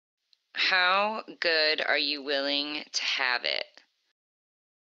how good are you willing to have it?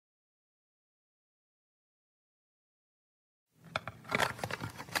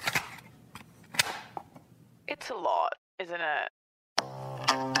 It's a lot, isn't it?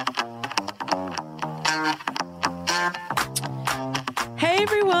 Hey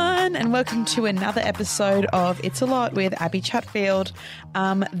everyone, and welcome to another episode of It's a Lot with Abby Chatfield.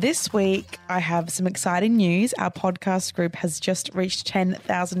 This week I have some exciting news. Our podcast group has just reached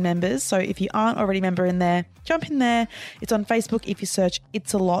 10,000 members. So if you aren't already a member in there, jump in there. It's on Facebook if you search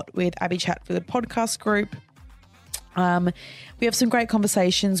It's a Lot with Abby Chatfield podcast group. We have some great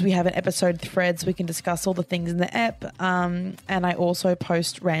conversations. We have an episode threads. We can discuss all the things in the app. And I also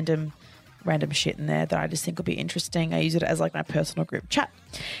post random shit in there that I just think will be interesting. I use it as like my personal group chat.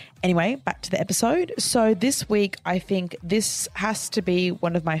 Anyway, back to the episode. So this week, I think this has to be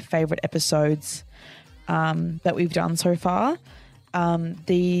one of my favorite episodes that we've done so far.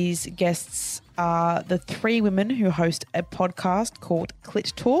 These guests are the three women who host a podcast called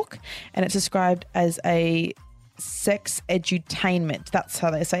Clit Talk, and it's described as a sex edutainment. That's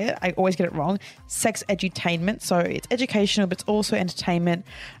how they say it. I always get it wrong. Sex edutainment. So it's educational, but it's also entertainment.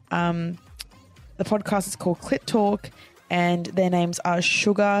 The podcast is called Clit Talk, and their names are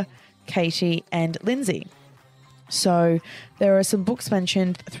Sugar, Katie, and Lindsay. So there are some books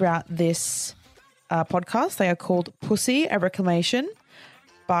mentioned throughout this podcast. They are called Pussy, A Reclamation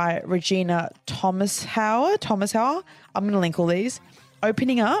by Regina Thomashauer. I'm going to link all these.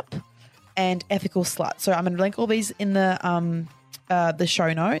 Opening Up and Ethical Slut. So I'm going to link all these in the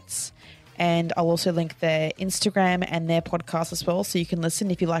show notes. And I'll also link their Instagram and their podcast as well, so you can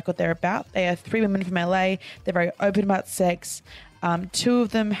listen if you like what they're about. They are three women from LA. They're very open about sex. Two of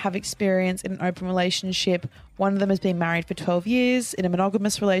them have experience in an open relationship. One of them has been married for 12 years in a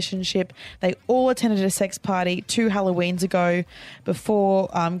monogamous relationship. They all attended a sex party 2 Halloweens ago before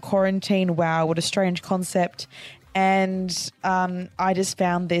quarantine. Wow, what a strange concept. And I just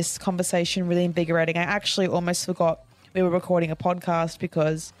found this conversation really invigorating. I actually almost forgot we were recording a podcast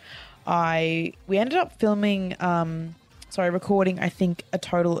because we ended up recording, I think, a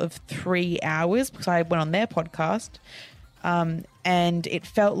total of 3 hours because I went on their podcast and it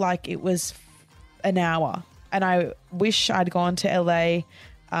felt like it was an hour. And I wish I'd gone to LA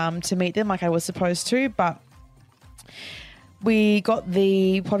to meet them like I was supposed to, but we got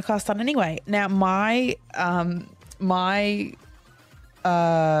the podcast done anyway. Now, my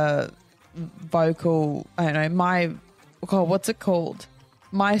vocal, I don't know, what's it called?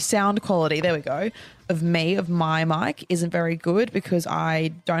 My sound quality, there we go, of my mic isn't very good because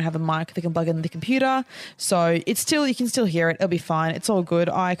I don't have a mic that can plug in the computer. So you can still hear it. It'll be fine. It's all good.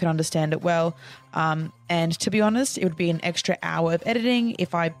 I can understand it well. And to be honest, it would be an extra hour of editing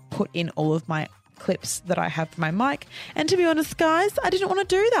if I put in all of my clips that I have for my mic. And to be honest, guys, I didn't want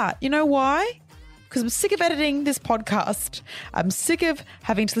to do that. You know why? Because I'm sick of editing this podcast. I'm sick of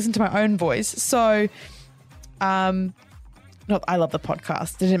having to listen to my own voice. So, I love the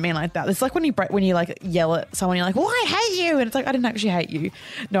podcast. I didn't mean like that. It's like when you like yell at someone, you're like, well, I hate you. And it's like, I didn't actually hate you.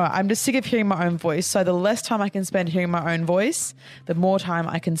 No, I'm just sick of hearing my own voice. So the less time I can spend hearing my own voice, the more time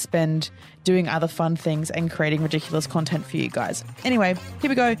I can spend doing other fun things and creating ridiculous content for you guys. Anyway, here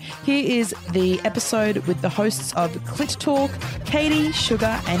we go. Here is the episode with the hosts of Clit Talk, Katie,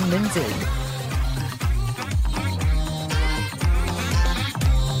 Sugar, and Lindsay.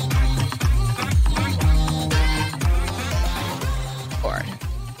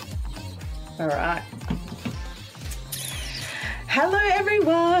 All right. Hello,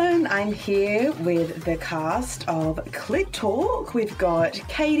 everyone. I'm here with the cast of Clit Talk. We've got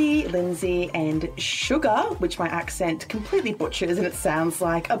Katie, Lindsay, and Sugar, which my accent completely butchers, and it sounds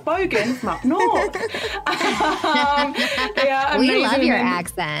like a bogan from up north. They are amazing. We love your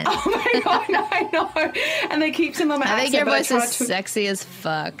accent. Oh my God, I know. And they keep saying on my accent. I think your voice is sexy as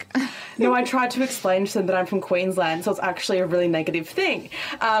fuck. No, I tried to explain to them that I'm from Queensland, so it's actually a really negative thing.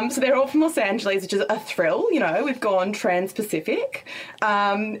 So they're all from Los Angeles, which is a thrill. You know, we've gone trans-Pacific.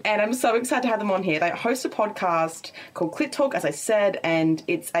 And I'm so excited to have them on here. They host a podcast called Clit Talk, as I said, and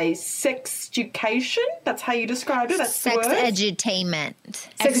it's a sex education. That's how you described it. That's sex edutainment.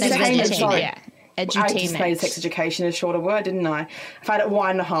 Sex edutainment. Sorry. Yeah. Edutainment. I just made sex education a shorter word, didn't I? I've had it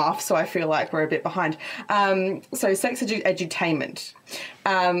 1.5, so I feel like we're a bit behind. So sex edutainment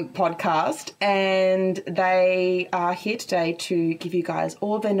podcast, and they are here today to give you guys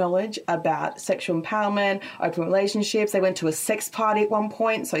all of their knowledge about sexual empowerment, open relationships. They went to a sex party at one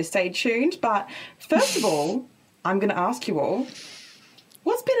point, so stay tuned. But first of all, I'm going to ask you all,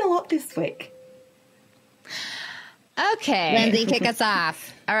 what's been a lot this week? Okay. Lindsay, kick us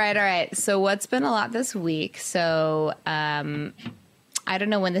off. All right. So what's been a lot this week? So I I don't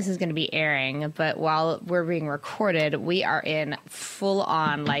know when this is going to be airing, but while we're being recorded, we are in full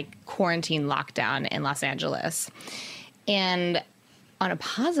on like quarantine lockdown in Los Angeles. And on a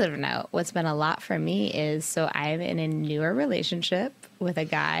positive note, what's been a lot for me is, so I'm in a newer relationship with a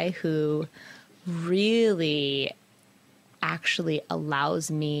guy who really actually allows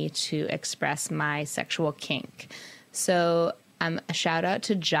me to express my sexual kink. So a shout out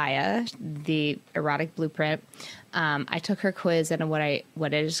to Jaya, the erotic blueprint. I took her quiz, and what I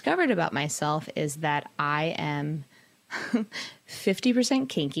discovered about myself is that I am 50%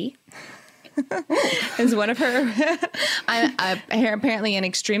 kinky. Is one of her. I'm apparently an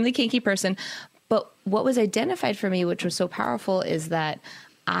extremely kinky person. But what was identified for me, which was so powerful, is that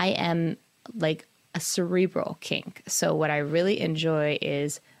I am like a cerebral kink. So what I really enjoy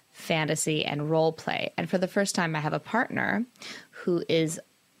is fantasy and role play. And for the first time, I have a partner who is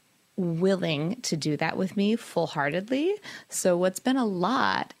willing to do that with me full-heartedly. So what's been a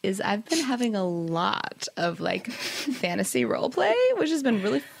lot is I've been having a lot of like fantasy role play, which has been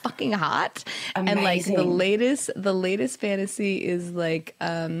really fucking hot. Amazing. And like the latest fantasy is like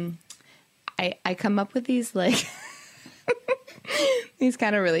I come up with these like these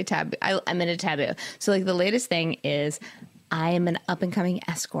kind of really taboo. I'm in a taboo. So like the latest thing is I am an up-and-coming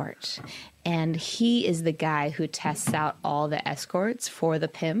escort, and he is the guy who tests out all the escorts for the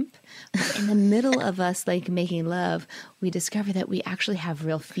pimp. But in the middle of us like making love, we discover that we actually have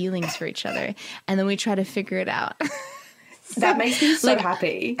real feelings for each other, and then we try to figure it out. That makes me so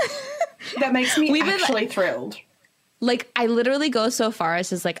happy. That makes me actually thrilled. Like, I literally go so far as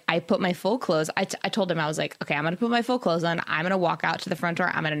just like, I put my full clothes. I told him, I was like, okay, I'm going to put my full clothes on. I'm going to walk out to the front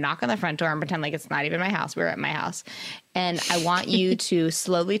door. I'm going to knock on the front door and pretend like it's not even my house. We're at my house. And I want you to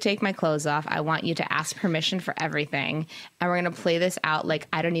slowly take my clothes off. I want you to ask permission for everything. And we're going to play this out like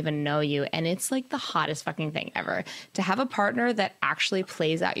I don't even know you. And it's like the hottest fucking thing ever. To have a partner that actually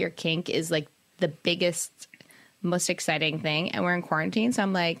plays out your kink is like the biggest, most exciting thing. And we're in quarantine. So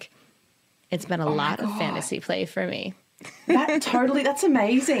I'm like, it's been a lot of fantasy play for me. That's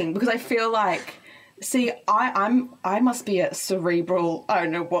amazing, because I feel like, see, I must be a cerebral, I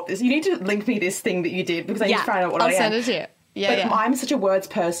don't know what this, you need to link me this thing that you did, because I need to find out what I am. I'll send it to you. Yeah, but I'm such a words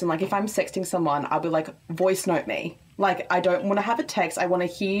person. Like, if I'm sexting someone, I'll be like, voice note me. Like, I don't want to have a text. I want to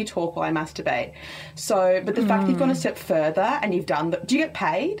hear you talk while I masturbate. So, but the fact that you've gone a step further and you've done that, do you get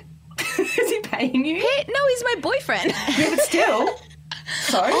paid? Is he paying you? Hey, no, he's my boyfriend. Yeah, but still.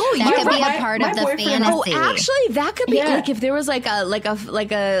 So, that could be a part of the fantasy. Oh, actually, that could be like if there was like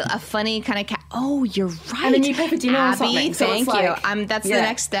a funny kind of oh, you're right. And then you pay for dinner Abby, or something. So thank you. like, That's the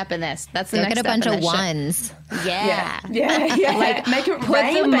next step in this. That's the Go next get a step bunch in of this ones. shit. Yeah. Like, make it Put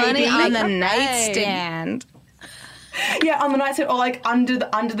rain, the money baby. on Make the it nightstand. Yeah, on the nightstand, or like under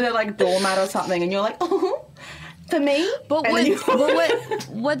the like doormat or something, and you're like, oh, for me. But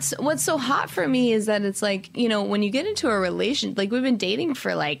what's so hot for me is that it's like, you know, when you get into a relation, like we've been dating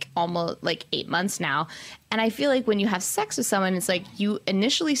for like almost like 8 months now, and I feel like when you have sex with someone, it's like you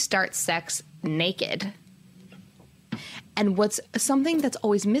initially start sex naked. And what's something that's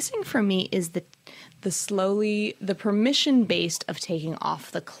always missing for me is the permission based of taking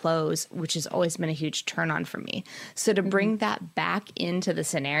off the clothes, which has always been a huge turn on for me. So to bring that back into the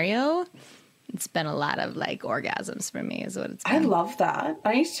scenario, it's been a lot of like orgasms for me is what it's been. I love that.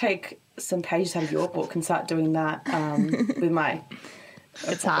 I need to take some pages out of your book and start doing that with my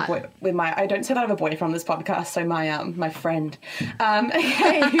It's hot. I don't say that I have a boyfriend on this podcast, so my friend.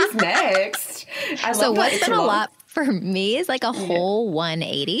 Okay, who's next? So what's been a lot for me is like a whole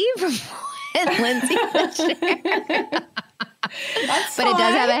 180 from what Lindsay was sharing. But it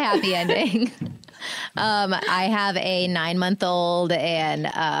does have a happy ending. I have a 9-month-old, and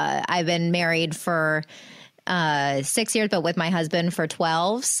I've been married for 6 years, but with my husband for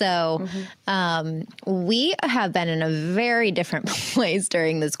 12. So we have been in a very different place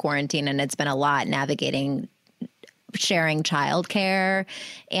during this quarantine, and it's been a lot navigating sharing childcare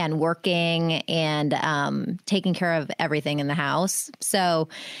and working and taking care of everything in the house. So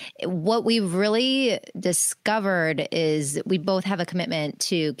what we've really discovered is we both have a commitment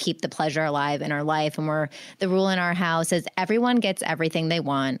to keep the pleasure alive in our life. And the rule in our house is everyone gets everything they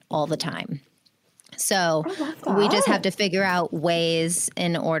want all the time. So we just have to figure out ways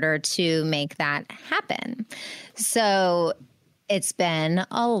in order to make that happen. So it's been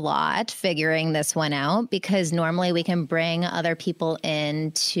a lot figuring this one out, because normally we can bring other people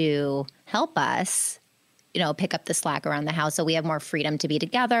in to help us, you know, pick up the slack around the house so we have more freedom to be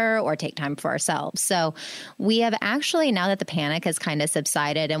together or take time for ourselves. So we have actually, now that the panic has kind of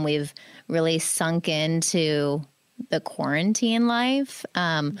subsided and we've really sunk into the quarantine life,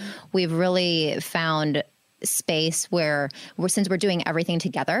 we've really found space where since we're doing everything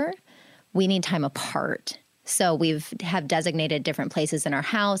together, we need time apart. So have designated different places in our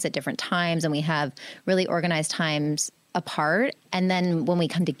house at different times, and we have really organized times apart. And then when we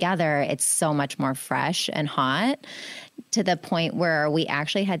come together, it's so much more fresh and hot, to the point where we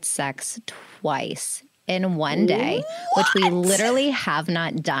actually had sex twice in one day, which we literally have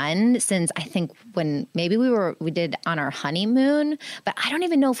not done since, I think, when maybe we did on our honeymoon, but I don't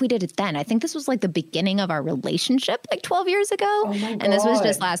even know if we did it then. I think this was like the beginning of our relationship, like 12 years ago. Oh my God. And this was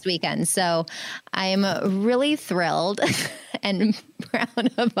just last weekend. So I'm really thrilled and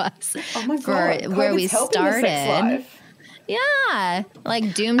proud of us for where we started. Yeah,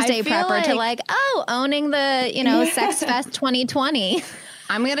 like doomsday prepper to like, owning the, Sex Fest 2020.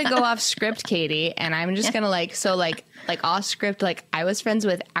 I'm going to go off script, Katie, and I'm just going to like off script, like I was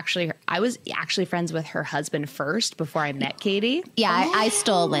actually friends with her husband first before I met Katie. Yeah, I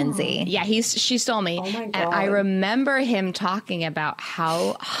stole Lindsay. Yeah, she stole me. Oh my God. And I remember him talking about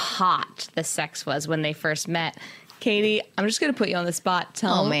how hot the sex was when they first met. Katie, I'm just going to put you on the spot.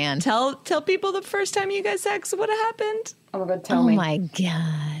 Tell people the first time you guys sex, what happened? Oh my God, tell me. Oh my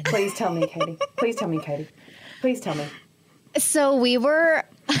God. Please tell me, Katie. Please tell me, Katie. Please tell me. So we were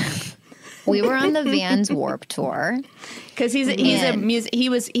on the Vans Warped Tour because he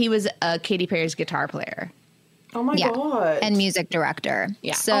was Katy Perry's guitar player. Oh my God. And music director.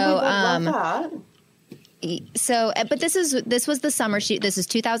 Yeah. So love that. But this was the summer. This is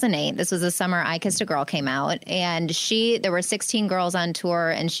 2008. This was the summer I Kissed a Girl came out, and there were 16 girls on tour,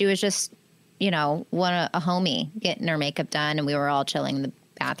 and she was just, a homie getting her makeup done, and we were all chilling in the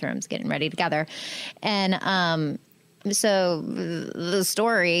bathrooms getting ready together, and so the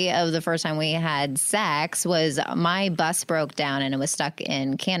story of the first time we had sex was my bus broke down and it was stuck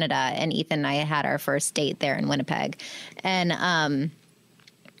in Canada, and Ethan and I had our first date there in Winnipeg, and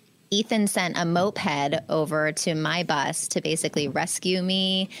Ethan sent a moped over to my bus to basically rescue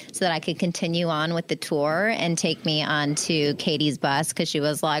me so that I could continue on with the tour and take me on to Katie's bus, because she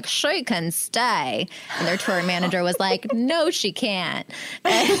was like, she can stay. And their tour manager was like, no, she can't.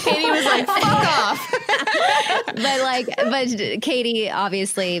 And Katie was like, fuck off. But Katie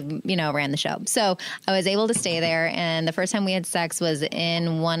obviously, ran the show. So I was able to stay there. And the first time we had sex was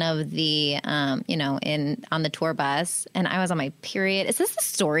in one of the, on the tour bus. And I was on my period. Is this the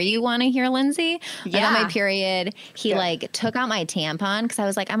story you want to hear, Lindsay? Yeah. On my period, he took out my tampon because I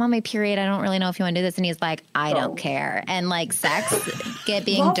was like, I'm on my period. I don't really know if you want to do this. And he's like, I don't care. And like sex,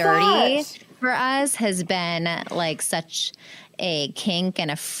 being Love dirty that. for us has been like such a kink and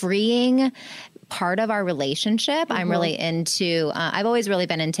a freeing part of our relationship. I'm really into, I've always really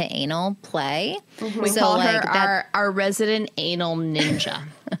been into anal play. We call her our resident anal ninja.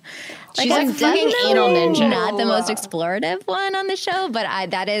 She's I'm a fucking anal ninja. Not the most explorative one on the show,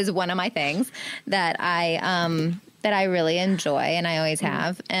 but that is one of my things that I really enjoy, and I always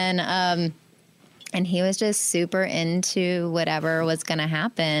have. And he was just super into whatever was going to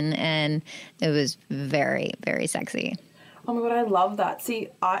happen, and it was very, very sexy. Oh my God, I love that. See,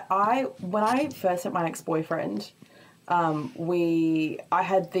 I when I first met my ex-boyfriend, I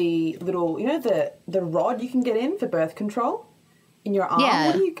had the little, the rod you can get in for birth control in your arm. Yeah.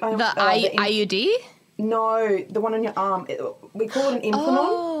 What do you, The IUD? No, the one on your arm. We call it an implant.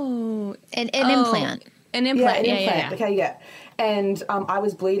 Oh, An implant. An implant. Yeah, an Yeah. implant. Okay, yeah. And I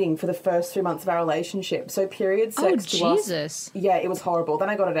was bleeding for the first 3 months of our relationship. So period sex to Jesus. us. Yeah, it was horrible. Then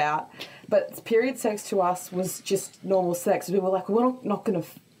I got it out. But period sex to us was just normal sex. We were like, we're not going to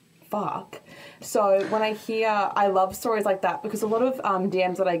fuck. So when I love stories like that, because a lot of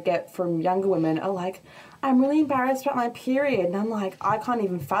DMs that I get from younger women are like, I'm really embarrassed about my period. And I'm like, I can't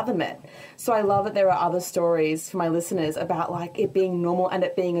even fathom it. So I love that there are other stories for my listeners about like it being normal and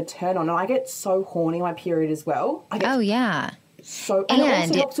it being a turn on. And I get so horny on my period as well. And it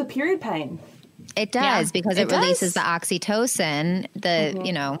also helps with period pain. It does, because it releases the oxytocin,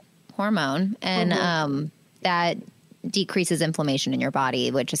 the, hormone, and that decreases inflammation in your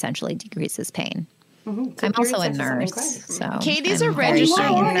body, which essentially decreases pain. So I'm also a nurse. So Katie's a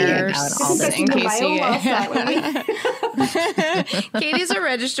registered nurse. In case you Katie's a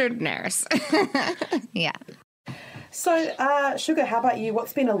registered nurse. Yeah. So, Sugar, how about you?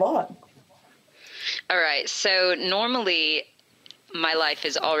 What's been a lot? All right. So normally my life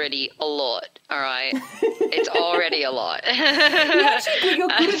is already a lot. All right. It's already a lot. You're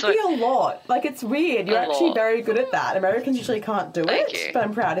good at being a lot. Like, it's weird. You're actually very good at that. Americans usually can't do it, but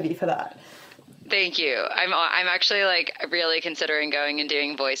I'm proud of you for that. Thank you. I'm actually like really considering going and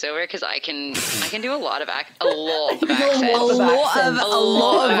doing voiceover because I can do a lot of accents. A lot of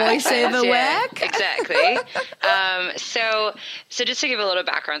voiceover work. Exactly. So just to give a little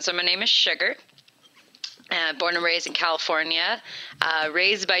background, so my name is Sugar. Born and raised in California,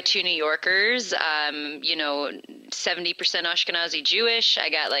 raised by two New Yorkers, 70% Ashkenazi Jewish. I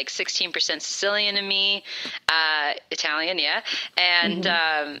got like 16% Sicilian in me, Italian, yeah. And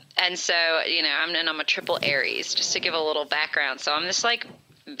so, I'm a triple Aries, just to give a little background. So I'm just like,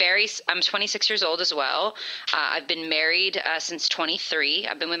 I'm 26 years old as well. I've been married since 23.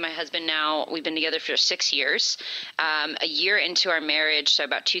 I've been with my husband now. We've been together for 6 years. A year into our marriage, so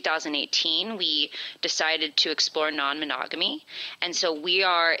about 2018, we decided to explore non-monogamy. And so we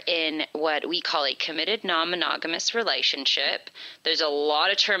are in what we call a committed non-monogamous relationship. There's a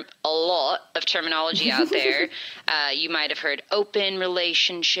lot of terminology out there. You might have heard open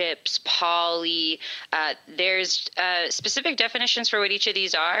relationships, poly. There's specific definitions for what each of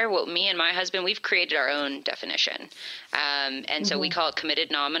these are. Well, me and my husband, we've created our own definition. And so we call it committed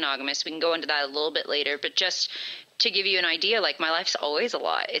non-monogamous. We can go into that a little bit later, but just to give you an idea, like my life's always a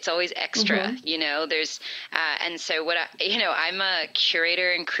lot. It's always extra, there's, and so I'm a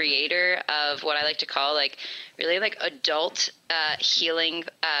curator and creator of what I like to call like really like adult healing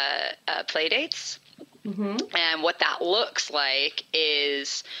play dates. And what that looks like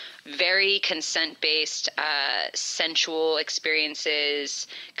is very consent-based, sensual experiences,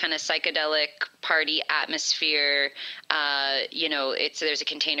 kind of psychedelic party atmosphere. There's a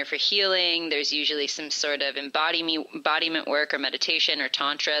container for healing. There's usually some sort of embodiment work or meditation or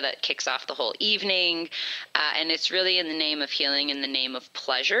tantra that kicks off the whole evening. And it's really in the name of healing, in the name of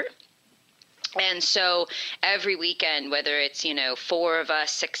pleasure. And so every weekend, whether it's, 4 of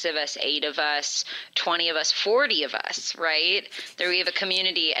us, 6 of us, 8 of us, 20 of us, 40 of us, right? There we have a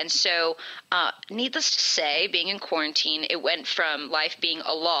community. And so needless to say, being in quarantine, it went from life being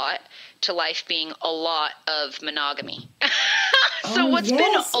a lot to life being a lot of monogamy. So what's been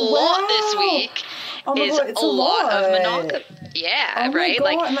a lot this week is a lot of monogamy. Yeah, right?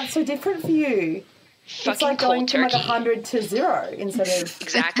 God, and that's so different for you. It's like going from like 100 to 0 instead of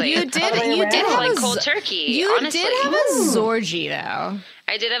exactly. You did have like cold turkey. You honestly. did have a Zorgy though.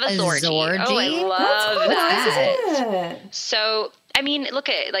 I did have a Zorgy. Oh, I love that. Nice, isn't it? So I mean, look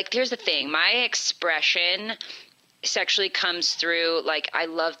at like here's the thing. My expression sexually comes through like I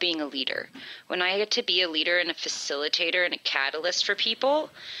love being a leader. When I get to be a leader and a facilitator and a catalyst for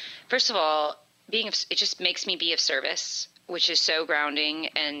people, first of all, it just makes me be of service, which is so grounding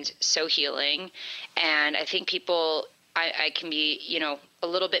and so healing. And I think people, I can be, a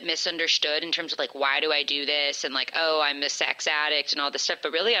little bit misunderstood in terms of like, why do I do this? And like, oh, I'm a sex addict and all this stuff.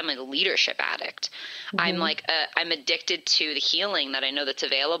 But really, I'm a leadership addict. I'm like, I'm addicted to the healing that I know that's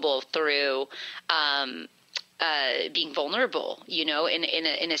available through being vulnerable, in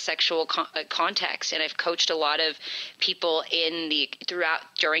a sexual context. And I've coached a lot of people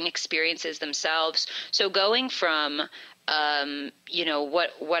during experiences themselves. So going from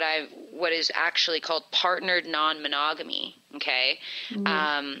what is actually called partnered non-monogamy, okay,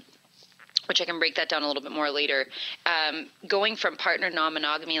 which I can break that down a little bit more later. Going from partnered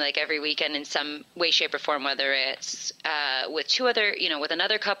non-monogamy, like every weekend in some way, shape, or form, whether it's with with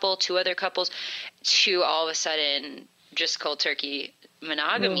another couple, 2 other couples, to all of a sudden just cold turkey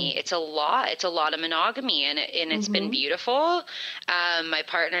monogamy. It's a lot of monogamy, and it's been beautiful. My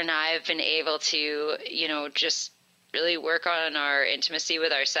partner and I have been able to, just really work on our intimacy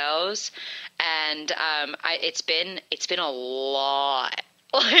with ourselves, and it's been a lot.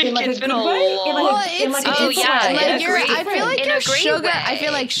 It's been a lot. I feel like you're sugar. I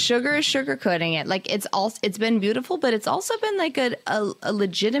feel like sugar is sugarcoating it. Like it's been beautiful, but it's also been like a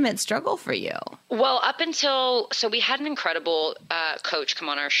legitimate struggle for you. Well, so we had an incredible coach come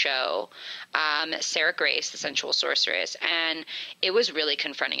on our show, Sarah Grace, the sensual sorceress, and it was really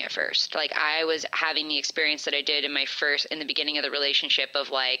confronting at first. Like I was having the experience that I did in the beginning of the relationship of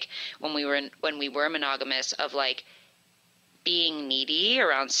like when we were monogamous, of like being needy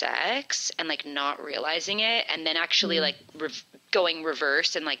around sex and like not realizing it, and then actually like going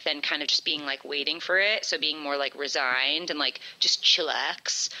reverse and like then kind of just being like waiting for it, so being more like resigned and like just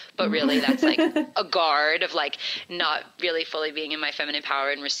chillax, but really that's like a guard of like not really fully being in my feminine power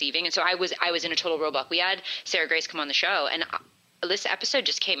and receiving. And so I was in a total roadblock. We had Sarah Grace come on the show, and this episode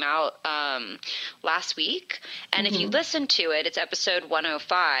just came out last week, and if you listen to it, it's episode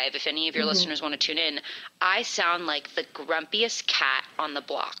 105. If any of your listeners want to tune in, I sound like the grumpiest cat on the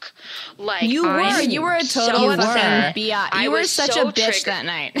block. Like you were a total upset. You were such a bitch that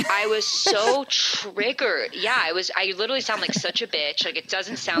night. I was so triggered. Yeah, I literally sound like such a bitch. Like it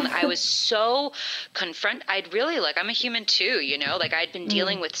doesn't sound. I was so I'd really like. I'm a human too, Like I'd been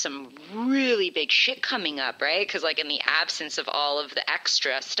dealing with some really big shit coming up, right? Because like in the absence of all all of the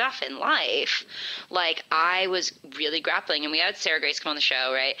extra stuff in life, like I was really grappling. And we had Sarah Grace come on the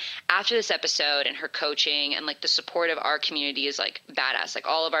show, right? After this episode, and her coaching and like the support of our community is like badass. Like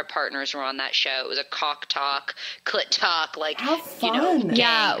all of our partners were on that show. It was a cock talk, clit talk, like, how fun. you know,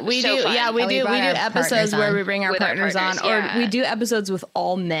 Yeah, we so do. fun. Yeah, we do episodes where we bring our With our partners on, partners, or yeah. we do episodes with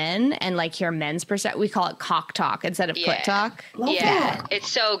all men and like hear men's perspective. We call it cock talk instead of clit talk. Love Yeah, that. it's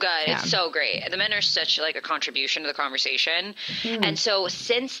so good. Yeah. It's so great. The men are such like a contribution to the conversation. And so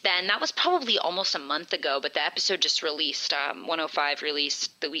since then, that was probably almost a month ago, but the episode just released, 105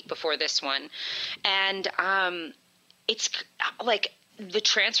 released the week before this one. And it's like the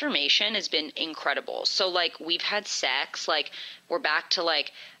transformation has been incredible. So like we've had sex, like we're back to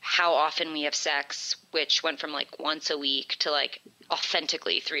like how often we have sex, which went from like once a week to like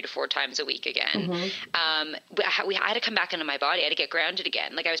authentically 3 to 4 times a week again. I had to come back into my body. I had to get grounded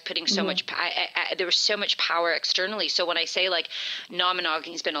again. Like I was putting so much, there was so much power externally. So when I say like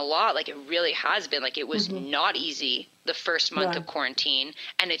non-monogamy has been a lot, like it really has been. Like it was not easy the first month of quarantine,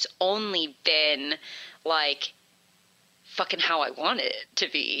 and it's only been like fucking how I want it to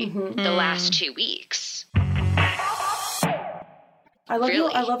be the last 2 weeks. I love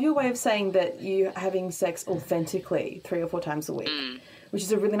Really? I love your way of saying that you having sex authentically 3 or 4 times a week, which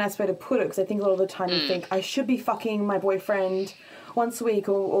is a really nice way to put it, because I think a lot of the time you think I should be fucking my boyfriend once a week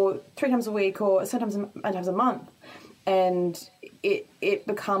or 3 times a week or sometimes a month, and it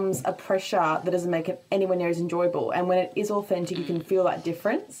becomes a pressure that doesn't make it anywhere near as enjoyable. And when it is authentic, you can feel that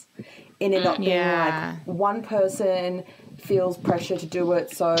difference in it not being like one person feels pressure to do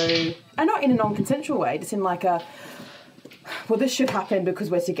it, so, and not in a non-consensual way, just in like a, well, this should happen because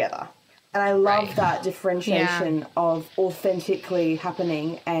we're together. And I love that differentiation of authentically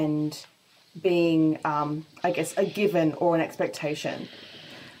happening and being, I guess, a given or an expectation.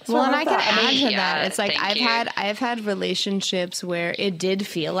 So Well, I and love I can that. add to Yeah, that. It's like thank you. I've had relationships where it did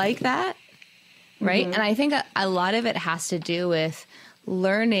feel like that, right? And I think a lot of it has to do with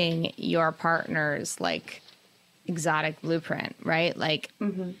learning your partner's like exotic blueprint, right? Like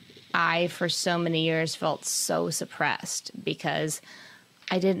I, for so many years, felt so suppressed because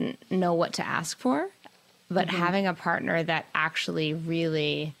I didn't know what to ask for. But having a partner that actually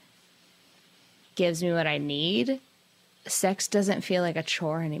really gives me what I need, sex doesn't feel like a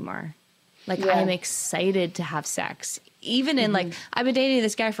chore anymore. Like I'm excited to have sex. Even in like, I've been dating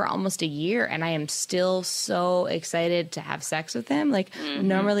this guy for almost a year and I am still so excited to have sex with him. Like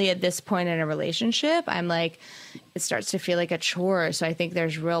normally at this point in a relationship, I'm like, it starts to feel like a chore. So I think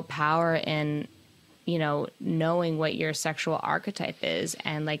there's real power in, you know, knowing what your sexual archetype is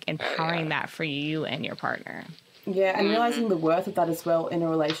and like empowering that for you and your partner. Yeah, and realizing the worth of that as well in a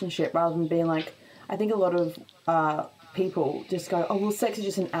relationship, rather than being like, I think a lot of people just go, oh, well, sex is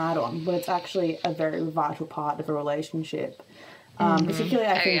just an add-on, but it's actually a very vital part of a relationship. Particularly,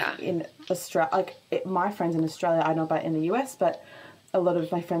 I think in Australia, like my friends in Australia, I don't know about in the US, but a lot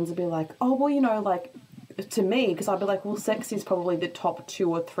of my friends would be like, oh, well, you know, like to me, because I'd be like, well, sex is probably the top 2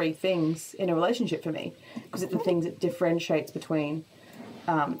 or 3 things in a relationship for me, because it's the things that differentiates between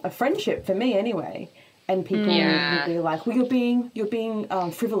a friendship for me anyway. And people would be like, well, you're being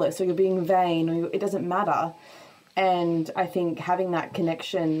frivolous, or you're being vain, or it doesn't matter. And I think having that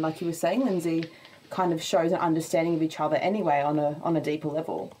connection, like you were saying, Lindsay, kind of shows an understanding of each other anyway on a deeper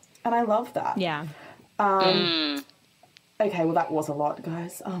level. And I love that. Yeah. Okay, well, that was a lot,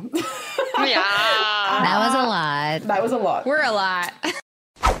 guys. Yeah. That was a lot. That was a lot. We're a lot.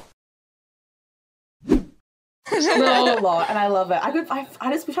 We're all a lot, and I love it.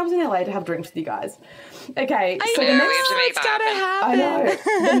 I just wish I was in LA to have drinks with you guys. Okay, so the know, next, we have to make It's that gotta happen.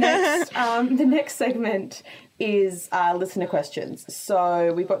 happen. I know. The next segment is listener questions.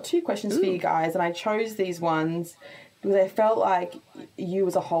 So we've got 2 questions for you guys, and I chose these ones because I felt like you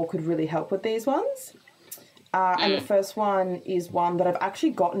as a whole could really help with these ones. And the first one is one that I've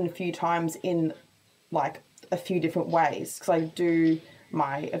actually gotten a few times in like a few different ways, because I do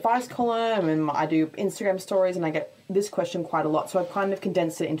my advice column and I do Instagram stories, and I get this question quite a lot. So I've kind of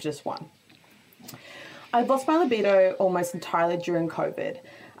condensed it into just one. I've lost my libido almost entirely during COVID.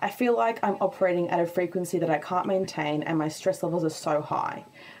 I feel like I'm operating at a frequency that I can't maintain, and my stress levels are so high.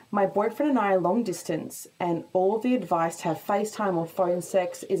 My boyfriend and I are long distance, and all of the advice to have FaceTime or phone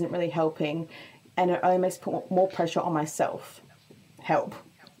sex isn't really helping, and it only makes more pressure on myself. Help.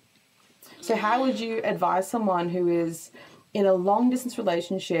 So how would you advise someone who is in a long distance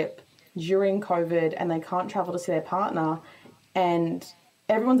relationship during COVID and they can't travel to see their partner, and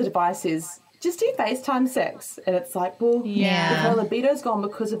everyone's advice is just do FaceTime sex? And it's like, well, if her libido's gone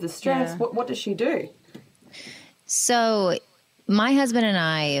because of the stress, what does she do? So my husband and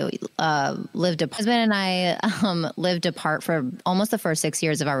I lived apart for almost the first 6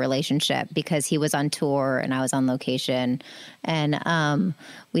 years of our relationship because he was on tour and I was on location, and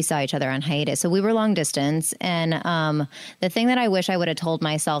we saw each other on hiatus. So we were long distance. And the thing that I wish I would have told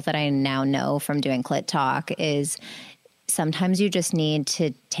myself that I now know from doing Clit Talk is sometimes you just need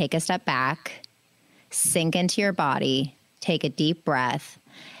to take a step back, sink into your body, take a deep breath.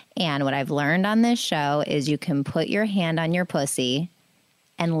 And what I've learned on this show is you can put your hand on your pussy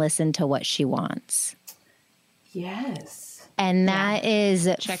and listen to what she wants. Yes. And that is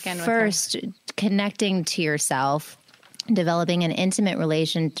Check in with first connecting to yourself, developing an intimate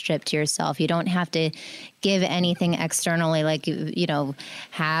relationship to yourself. You don't have to give anything externally, like, you know,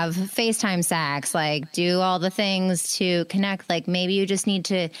 have FaceTime sex, like do all the things to connect. Like maybe you just need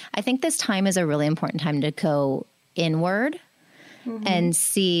to, I think this time is a really important time to go inward. Mm-hmm. And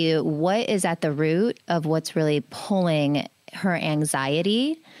see what is at the root of what's really pulling her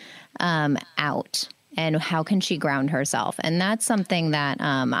anxiety out, and how can she ground herself. And that's something that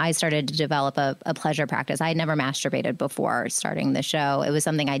I started to develop a pleasure practice. I had never masturbated before starting the show. It was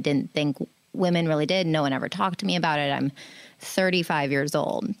something I didn't think women really did. No one ever talked to me about it. I'm 35 years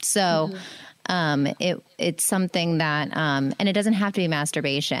old. So it's something that, and it doesn't have to be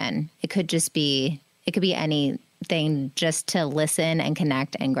masturbation. It could be anything, just to listen and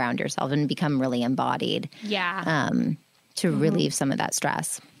connect and ground yourself and become really embodied. Yeah. To relieve some of that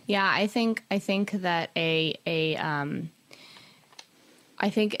stress. Yeah, I think that I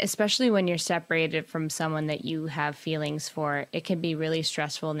think especially when you're separated from someone that you have feelings for, it can be really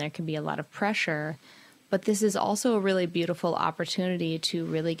stressful and there can be a lot of pressure. But this is also a really beautiful opportunity to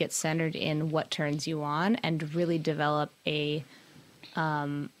really get centered in what turns you on and really develop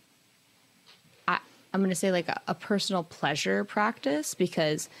I'm going to say like a personal pleasure practice,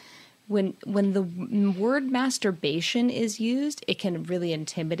 because when the word masturbation is used, it can really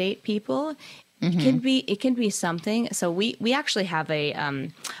intimidate people. It can be something. So we actually have a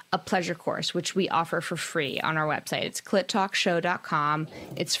pleasure course, which we offer for free on our website. It's clittalkshow.com.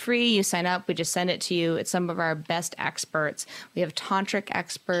 It's free. You sign up. We just send it to you. It's some of our best experts. We have tantric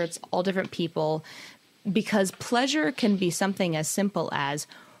experts, all different people, because pleasure can be something as simple as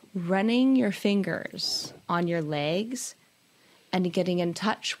running your fingers on your legs and getting in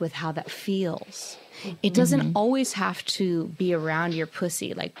touch with how that feels. It doesn't always have to be around your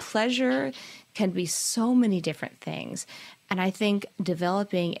pussy. Like pleasure can be so many different things. And I think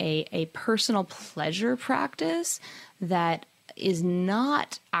developing a personal pleasure practice that is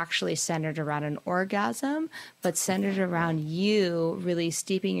not actually centered around an orgasm, but centered around you really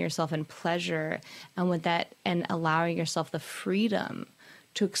steeping yourself in pleasure, and with that, and allowing yourself the freedom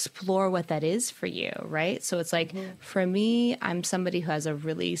to explore what that is for you, right? So it's like, for me, I'm somebody who has a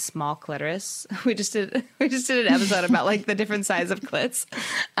really small clitoris. We just did an episode about like the different size of clits.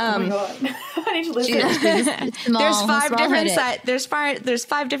 Oh my God. I need to listen. There's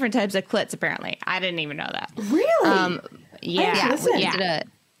five different types of clits apparently. I didn't even know that. Really? Yeah.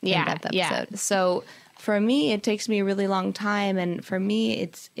 Yeah. So for me, it takes me a really long time, and for me,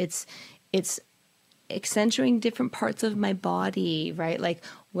 it's accentuating different parts of my body, right? Like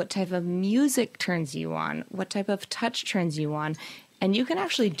what type of music turns you on, what type of touch turns you on. And you can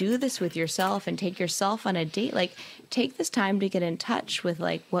actually do this with yourself and take yourself on a date. Like take this time to get in touch with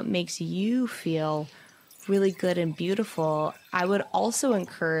like what makes you feel really good and beautiful. I would also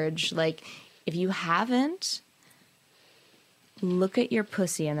encourage, like, if you haven't, look at your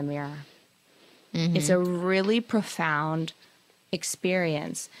pussy in the mirror. It's a really profound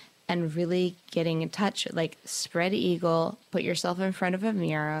experience. And really getting in touch, like spread eagle, put yourself in front of a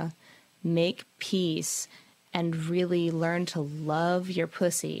mirror, make peace, and really learn to love your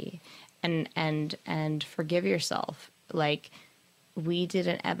pussy and forgive yourself. Like we did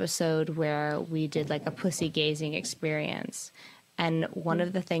an episode where we did like a pussy gazing experience. And one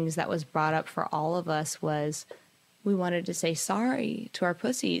of the things that was brought up for all of us was we wanted to say sorry to our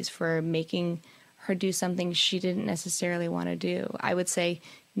pussies for making her do something she didn't necessarily want to do. I would say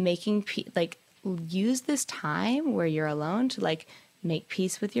use this time where you're alone to like make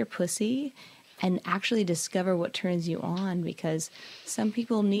peace with your pussy and actually discover what turns you on, because some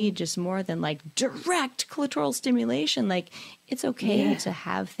people need just more than like direct clitoral stimulation. Like it's okay to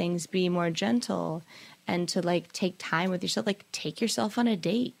have things be more gentle and to like take time with yourself. Like take yourself on a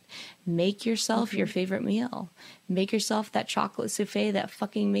date, make yourself your favorite meal, make yourself that chocolate souffle that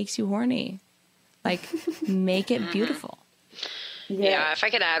fucking makes you horny. Like make it beautiful. Yeah, if I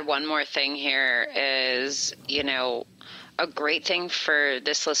could add one more thing here is, you know, a great thing for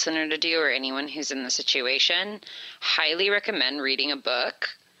this listener to do, or anyone who's in the situation, highly recommend reading a book.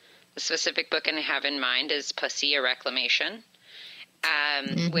 The specific book I have in mind is Pussy: A Reclamation.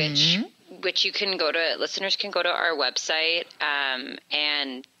 which you can go to, listeners can go to our website,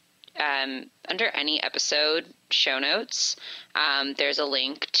 and under any episode show notes, there's a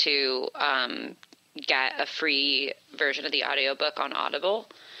link to get a free version of the audiobook on Audible.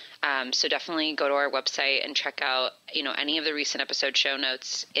 So definitely go to our website and check out, any of the recent episode show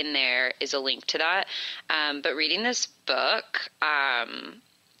notes. In there is a link to that. But reading this book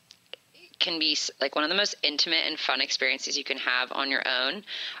can be like one of the most intimate and fun experiences you can have on your own,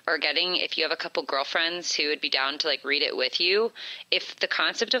 or if you have a couple girlfriends who would be down to like read it with you. If the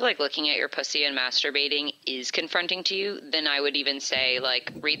concept of like looking at your pussy and masturbating is confronting to you, then I would even say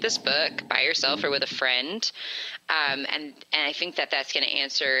like read this book by yourself or with a friend. And I think that that's going to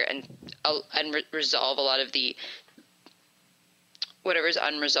answer and resolve a lot of the whatever's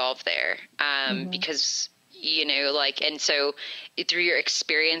unresolved there. Because and so through your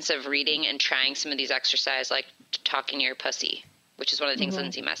experience of reading and trying some of these exercises, like talking to your pussy, which is one of the things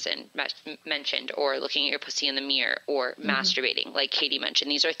Lindsay mentioned, or looking at your pussy in the mirror, or masturbating, like Katie mentioned,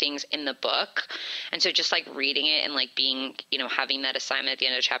 these are things in the book. And so just like reading it and like being, having that assignment at the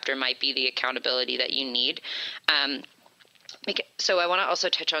end of the chapter might be the accountability that you need. So I want to also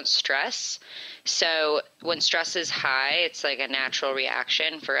touch on stress. So when stress is high, it's like a natural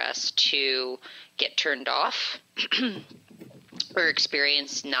reaction for us to get turned off or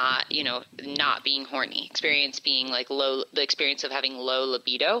experience not being horny, experience being like low, the experience of having low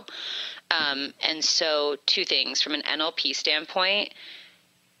libido. And so two things from an NLP standpoint,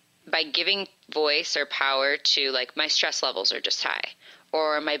 by giving voice or power to like my stress levels are just high,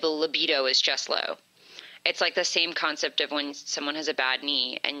 or my libido is just low. It's like the same concept of when someone has a bad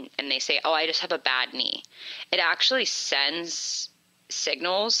knee and they say, oh, I just have a bad knee. It actually sends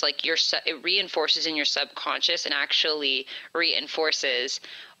signals, like it reinforces in your subconscious and actually reinforces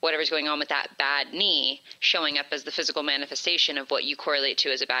whatever's going on with that bad knee showing up as the physical manifestation of what you correlate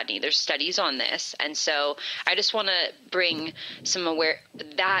to as a bad knee. There's studies on this. And so I just want to bring some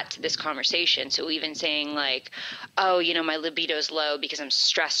that to this conversation. So even saying like, oh, my libido's low because I'm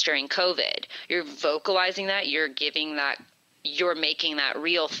stressed during COVID, you're vocalizing that, you're making that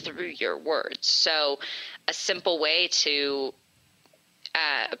real through your words. So a simple way to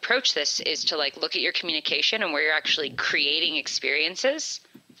approach this is to like look at your communication and where you're actually creating experiences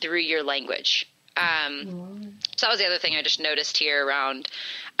through your language. So that was the other thing I just noticed here around,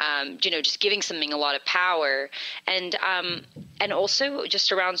 just giving something a lot of power, and also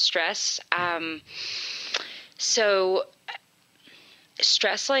just around stress. So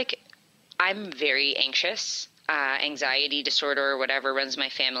stress, like I'm very anxious. Anxiety disorder or whatever runs my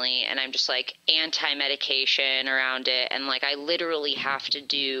family, and I'm just like anti-medication around it, and like I literally have to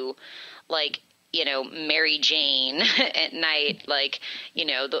do like Mary Jane at night, like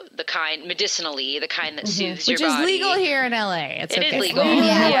the kind medicinally, the kind that soothes your body. Which is legal here in LA. It is legal. Yeah,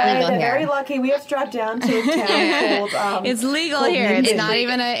 legal they're here. very lucky. We have to drive down to a town called. It's legal here. It's not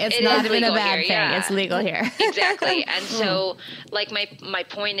even a bad thing. Yeah. It's legal here. Exactly. And so like my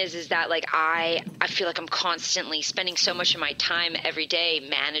point is that like I feel like I'm constantly spending so much of my time every day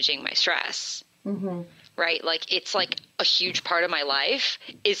managing my stress. Right? Like it's like a huge part of my life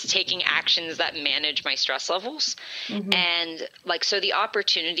is taking actions that manage my stress levels. And like, so the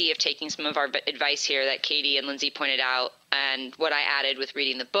opportunity of taking some of our advice here that Katie and Lindsay pointed out, and what I added with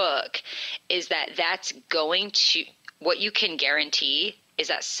reading the book, is that that's going to, what you can guarantee is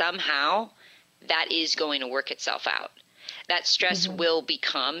that somehow that is going to work itself out. That stress will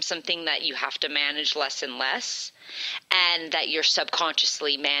become something that you have to manage less and less, and that you're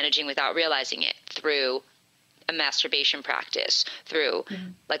subconsciously managing without realizing it through a masturbation practice, through,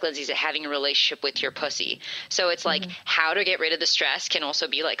 like Lindsay said, having a relationship with your pussy. So it's like how to get rid of the stress can also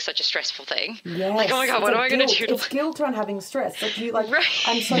be like such a stressful thing. Yes. Like, oh my God, what am I going to do? It's guilt around having stress. Like you, like, right.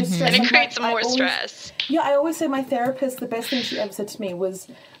 I'm so stressed. And it creates more stress. Yeah, I always say my therapist, the best thing she ever said to me was,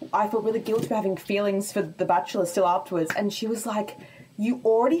 I felt really guilty for having feelings for The Bachelor still afterwards. And she was like, you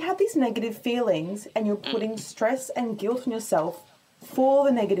already have these negative feelings and you're putting stress and guilt on yourself for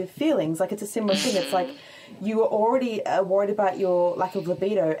the negative feelings. Like, it's a similar thing. It's like, you are already worried about your lack of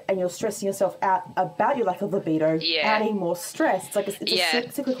libido and you're stressing yourself out about your lack of libido, adding more stress. It's like a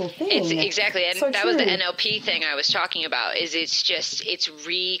cyclical thing. It's exactly. And so that true. was the NLP thing I was talking about, is it's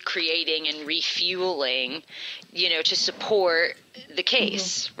recreating and refueling, to support the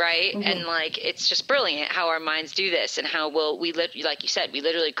case, right? And like, it's just brilliant how our minds do this, and how like you said, we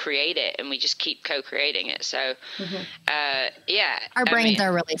literally create it and we just keep co-creating it. So, Our brains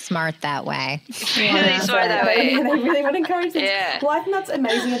are really smart that way. Really smart. are that way. They really would encourage things. Yeah. Well, I think that's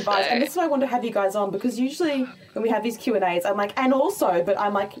amazing advice, and this is why I want to have you guys on, because usually when we have these Q&As, I'm like, and also, but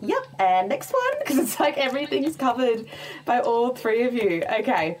I'm like, yep, and next one, because it's like everything's covered by all three of you.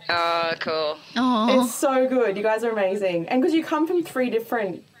 Okay. Oh, cool. Aww. It's so good. You guys are amazing. And because you come from three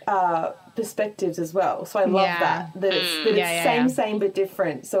different perspectives as well. So I love that it's same but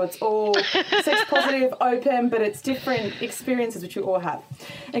different. So it's all sex positive, open, but it's different experiences which you all have.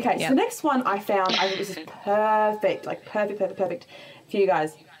 Okay, so the next one I found, I think this is perfect, like perfect for you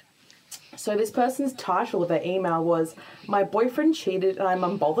guys. So this person's title of their email was, "My boyfriend cheated and I'm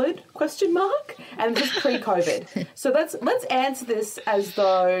unbothered?" ? And this is pre-COVID. So let's answer this as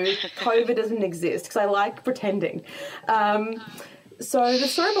though COVID doesn't exist, because I like pretending. So the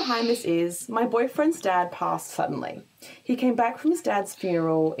story behind this is, my boyfriend's dad passed suddenly. He came back from his dad's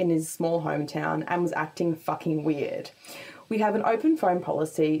funeral in his small hometown and was acting fucking weird. We have an open phone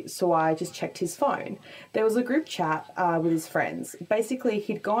policy, so I just checked his phone. There was a group chat with his friends. Basically,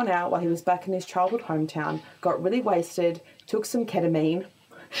 he'd gone out while he was back in his childhood hometown, got really wasted, took some ketamine,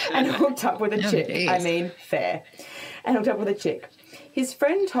 and hooked up with a chick. Geez. I mean, fair. And hooked up with a chick. His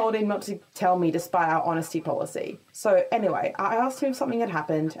friend told him not to tell me despite our honesty policy. So anyway, I asked him if something had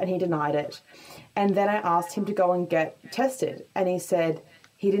happened and he denied it. And then I asked him to go and get tested. And he said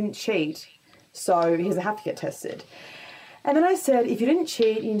he didn't cheat, so he doesn't have to get tested. And then I said, if you didn't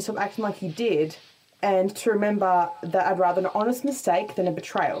cheat, you need to stop acting like you did. And to remember that I'd rather an honest mistake than a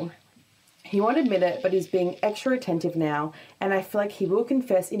betrayal. He won't admit it, but he's being extra attentive now, and I feel like he will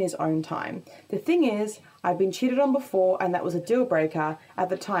confess in his own time. The thing is, I've been cheated on before, and that was a deal breaker at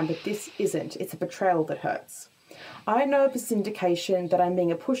the time, but this isn't. It's a betrayal that hurts. I don't know if it's an indication that I'm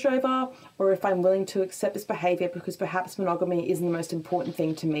being a pushover, or if I'm willing to accept this behaviour because perhaps monogamy isn't the most important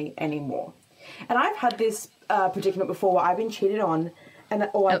thing to me anymore. And I've had this predicament before where I've been cheated on,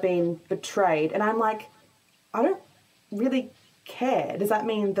 or I've been betrayed, and I'm like, I don't really care. Does that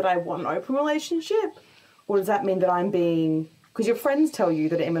mean that I want an open relationship, or does that mean that I'm being, because your friends tell you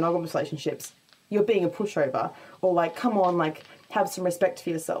that in monogamous relationships you're being a pushover, or like, come on, like, have some respect for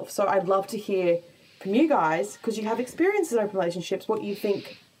yourself. So I'd love to hear from you guys, because you have experiences in open relationships, what you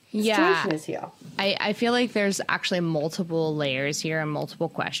think the situation is here. I feel like there's actually multiple layers here and multiple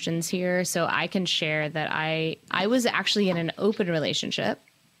questions here. So I can share that I was actually in an open relationship.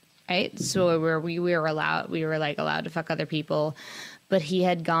 Right. So we were allowed to fuck other people, but he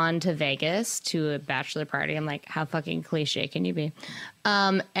had gone to Vegas to a bachelor party. I'm like, how fucking cliche can you be?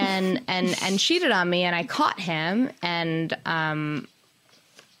 And cheated on me, and I caught him, and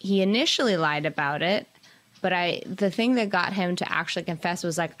he initially lied about it. But the thing that got him to actually confess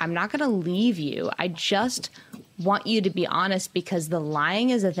was like, I'm not going to leave you. I just want you to be honest, because the lying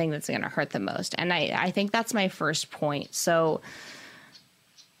is the thing that's going to hurt the most. And I think that's my first point. So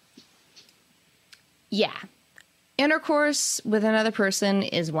yeah, intercourse with another person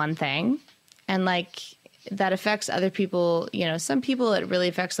is one thing, and like that affects other people. You know, some people it really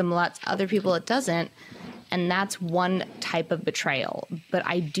affects them a lot, other people it doesn't, and that's one type of betrayal. But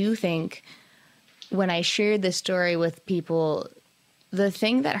I do think when I shared this story with people, the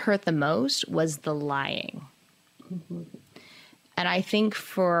thing that hurt the most was the lying. Mm-hmm. And I think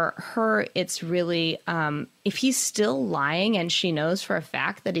for her, it's really, if he's still lying and she knows for a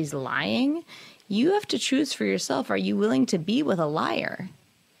fact that he's lying, you have to choose for yourself. Are you willing to be with a liar?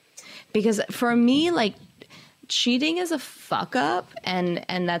 Because for me, like, cheating is a fuck up, and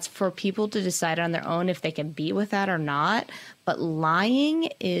that's for people to decide on their own if they can be with that or not. But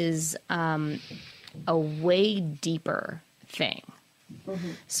lying is a way deeper thing.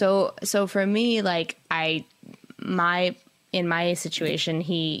 Mm-hmm. So for me, like, in my situation,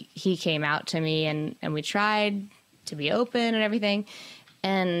 he came out to me, and we tried to be open and everything,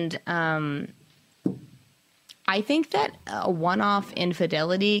 and I think that a one-off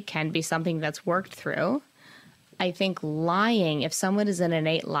infidelity can be something that's worked through. I think lying, if someone is an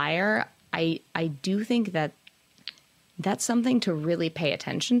innate liar, I do think that that's something to really pay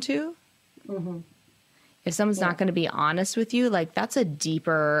attention to. Mm-hmm. If someone's not going to be honest with you, like, that's a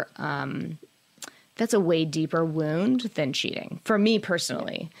deeper, that's a way deeper wound than cheating, for me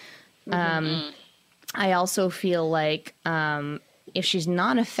personally. Mm-hmm. I also feel like if she's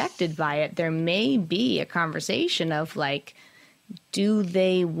not affected by it, there may be a conversation of like, do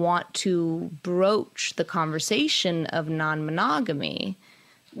they want to broach the conversation of non-monogamy,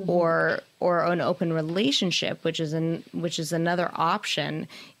 mm-hmm. or an open relationship, which is another option.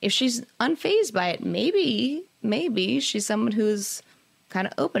 If she's unfazed by it, maybe she's someone who's kind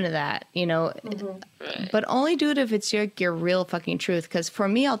of open to that, you know, but only do it if it's your real fucking truth. Because for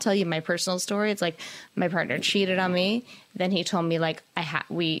me, I'll tell you my personal story. It's like my partner cheated on me. Then he told me like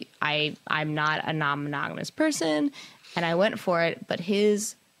I'm not a non-monogamous person, and I went for it. But he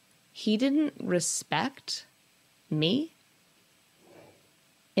didn't respect me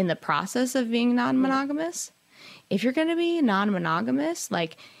in the process of being non-monogamous. If you're going to be non-monogamous,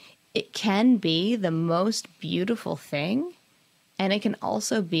 like, it can be the most beautiful thing, and it can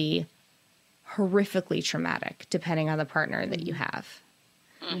also be horrifically traumatic depending on the partner that you have.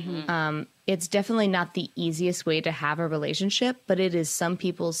 It's definitely not the easiest way to have a relationship, but it is some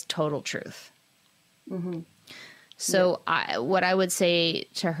people's total truth. So what I would say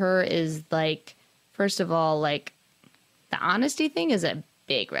to her is, like, first of all, like, the honesty thing is a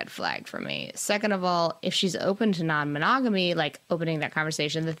big red flag for me. Second of all, if she's open to non-monogamy, like opening that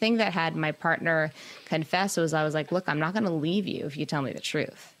conversation, the thing that had my partner confess was, I was like, look, I'm not going to leave you if you tell me the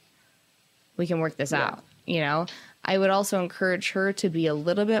truth. We can work this out. You know, I would also encourage her to be a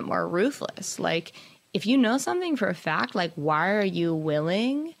little bit more ruthless. Like, if you know something for a fact, like, why are you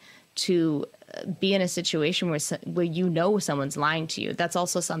willing to be in a situation where you know someone's lying to you? That's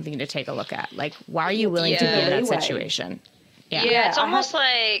also something to take a look at. Like, why are you willing to be in that situation? Yeah, it's almost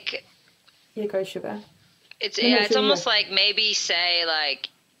like... Yeah, go Sugar. It's almost like maybe say, like,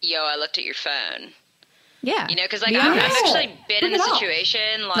 yo, I looked at your phone. Yeah. You know, because, like, I've actually been in a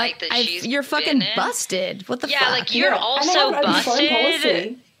situation like that you're fucking busted. What the fuck? Yeah, like, you're also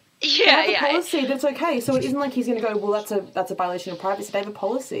busted. They have a policy that's okay. So it isn't like he's going to go, well, that's a violation of privacy. They have a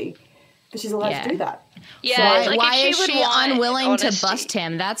policy that she's allowed to do that. Yeah, so why is she unwilling to bust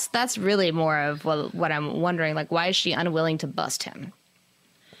him? That's really more of what I'm wondering. Like, why is she unwilling to bust him?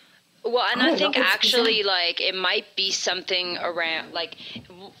 Well, and I think actually, like, it might be something around, like,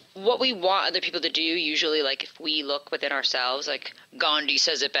 what we want other people to do usually, like, if we look within ourselves, like, Gandhi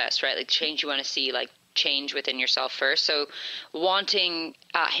says it best, right? Like, change you want to see, like, change within yourself first. So wanting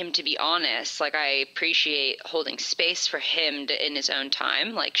him to be honest, like, I appreciate holding space for him to, in his own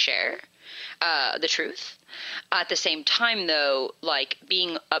time, like, share the truth. At the same time, though, like,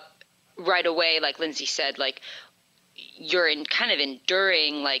 being up right away, like Lindsay said, like, you're kind of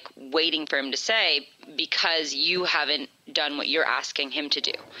enduring, like, waiting for him to say, because you haven't done what you're asking him to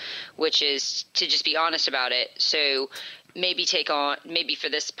do, which is to just be honest about it. So maybe for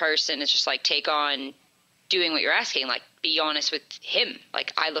this person, it's just like, take on doing what you're asking, like, be honest with him.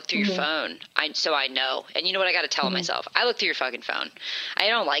 Like, I looked through your phone, so I know. And you know what I got to tell myself? I looked through your fucking phone. I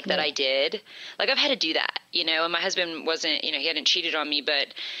don't like that I did. Like, I've had to do that, you know, and my husband wasn't, you know, he hadn't cheated on me,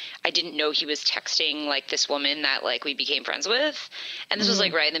 but I didn't know he was texting, like, this woman that, like, we became friends with. And this was,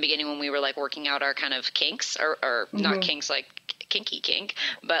 like, right in the beginning when we were, like, working out our kind of kinks, or not kinks, like, kinky kink,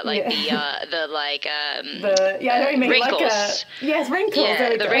 but, like, I know what you mean. Wrinkles. Like, Wrinkles.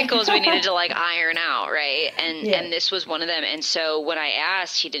 Yeah, the wrinkles we needed to, like, iron out, right? And this was one of them. And so when I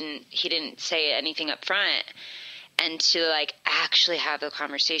asked, he didn't say anything up front. And to, like, actually have the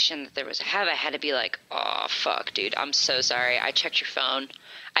conversation that there was I had to be like, oh, fuck, dude, I'm so sorry. I checked your phone.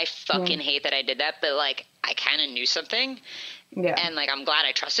 I fucking hate that I did that, but, like, I kind of knew something. Yeah. And, like, I'm glad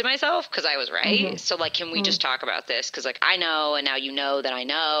I trusted myself because I was right. So, like, can we just talk about this? Because, like, I know, and now you know that I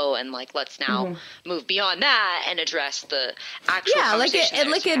know, and, like, let's now move beyond that and address the actual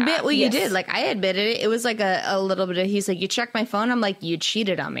conversation. Like, admit what you did. Like, I admitted it. It was, like, a little bit of, he's like, you checked my phone? I'm like, you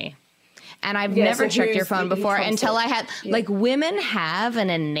cheated on me. And I've never checked your phone before until I had, like, women have an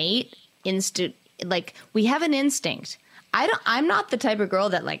innate like, we have an instinct. I'm not the type of girl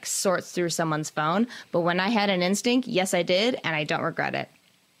that, like, sorts through someone's phone, but when I had an instinct, yes, I did, and I don't regret it.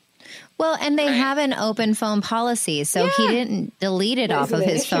 Well, and they have an open phone policy, so he didn't delete it off of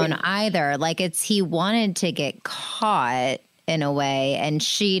his phone either. Like, he wanted to get caught in a way, and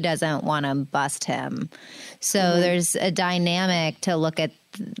she doesn't want to bust him. So there's a dynamic to look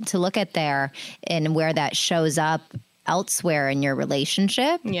at there and where that shows up elsewhere in your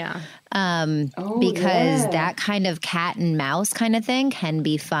relationship. Yeah. Because that kind of cat and mouse kind of thing can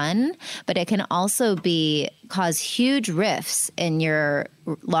be fun, but it can also cause huge rifts in your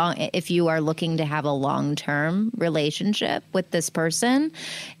if you are looking to have a long-term relationship with this person,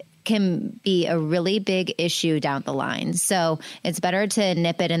 can be a really big issue down the line. So it's better to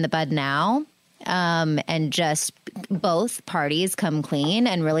nip it in the bud now. And just both parties come clean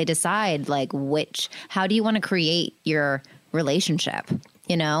and really decide, like, how do you want to create your relationship,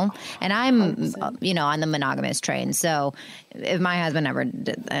 you know? And I'm, you know, on the monogamous train. So if my husband ever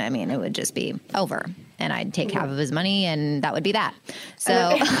did, I mean, it would just be over and I'd take half of his money and that would be that. So,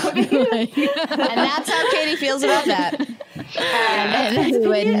 and that's how Katie feels about that.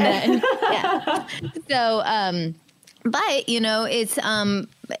 So, But, you know, it's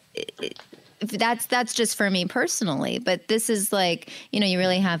that's just for me personally. But this is like, you know, you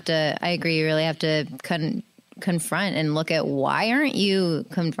really have to, I agree, you really have to confront and look at why aren't you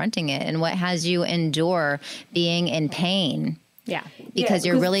confronting it and what has you endure being in pain. Yeah. Because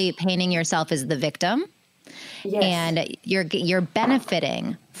you're really painting yourself as the victim. Yes. And you're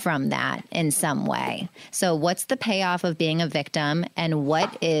benefiting from that in some way. So what's the payoff of being a victim, and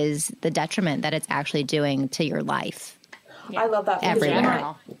what is the detriment that it's actually doing to your life? I love that. Because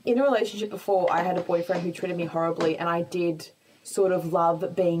Everywhere. in a relationship before, I had a boyfriend who treated me horribly, and I did sort of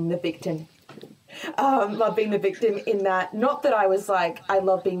love being the victim. Love being the victim in that, not that I was like, I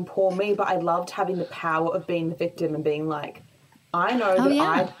love being poor me, but I loved having the power of being the victim and being like, I know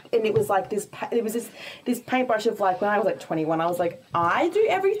that and it was like this paintbrush of like, when I was like 21, I was like, I do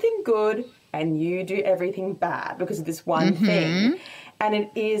everything good and you do everything bad because of this one thing. And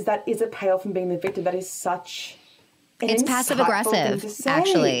that is a payoff from being the victim. That is such an It's passive insightful thing aggressive, to say.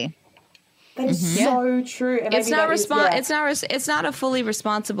 actually. That is so true. And It's maybe not that is- it's not a fully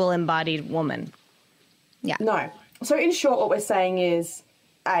responsible embodied woman. Yeah. No. So in short, what we're saying is,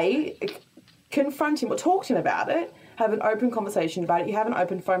 confront him or talk to him about it. Have an open conversation about it. You have an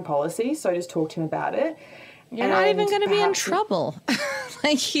open phone policy, so just talk to him about it. You're not even going to be in trouble.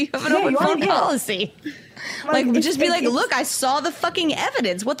 Like, you have an open phone policy. Like just be like, look, I saw the fucking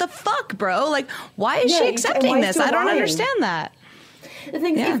evidence. What the fuck, bro? Like, why is she accepting this? I don't understand that. The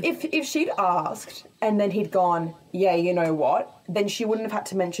thing is, if she'd asked and then he'd gone, yeah, you know what, then she wouldn't have had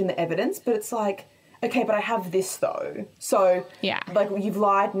to mention the evidence. But it's like, okay, but I have this though. So, like, you've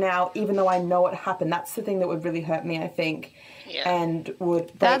lied now, even though I know it happened. That's the thing that would really hurt me, I think. Yeah. And would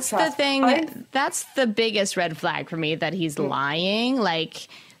break That's trust. the thing. That's the biggest red flag for me, that he's lying. Like,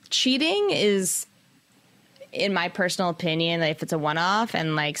 cheating is, in my personal opinion, like, if it's a one-off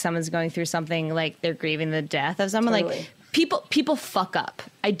and like someone's going through something, like they're grieving the death of someone, like people fuck up.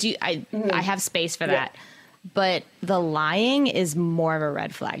 I have space for that. But the lying is more of a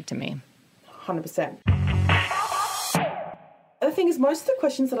red flag to me. 100%. The thing is, most of the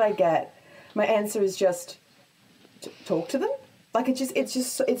questions that I get, my answer is just talk to them. Like, it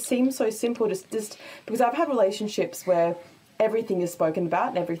seems so simple, just because I've had relationships where everything is spoken about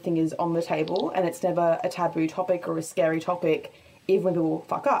and everything is on the table, and it's never a taboo topic or a scary topic, even when people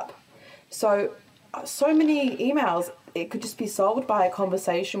fuck up. So many emails, it could just be solved by a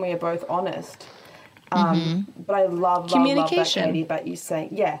conversation where you're both honest. But I love that, Katie, about you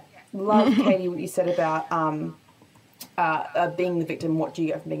saying, love, Katie, what you said about being the victim. What do you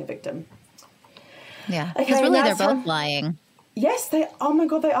get from being a victim? Yeah, okay, because really they're both lying. Yes, oh my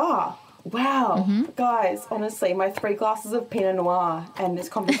God, they are. Wow. Guys, honestly, my 3 glasses of Pinot Noir and this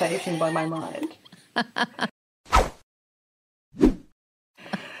conversation blow my mind.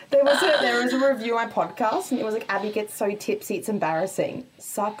 There was a review on my podcast, and it was like, Abby gets so tipsy, it's embarrassing.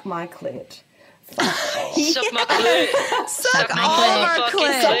 Suck my clit. Suck my clit. Suck all of our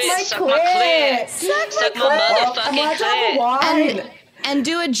clits. Suck my clit. Suck my motherfucking clit. And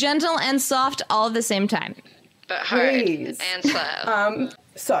do it gentle and soft all at the same time. But hard and slow.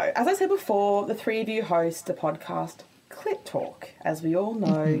 So, as I said before, the 3 of you host the podcast Clit Talk. As we all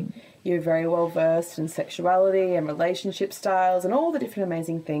know, you're very well versed in sexuality and relationship styles and all the different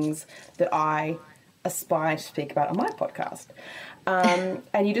amazing things that I aspire to speak about on my podcast.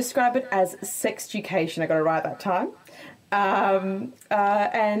 And you describe it as sex education. I got it right that time.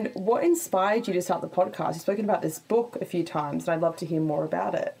 And what inspired you to start the podcast? You've spoken about this book a few times, and I'd love to hear more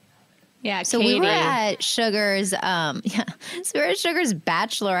about it. Yeah, so Katie. we were at Sugar's. So we were at Sugar's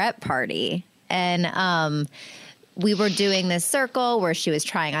bachelorette party, and we were doing this circle where she was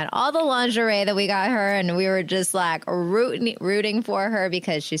trying on all the lingerie that we got her, and we were just like rooting for her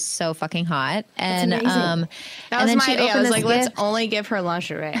because she's so fucking hot. And That's amazing. That was my idea. I was like, let's only give her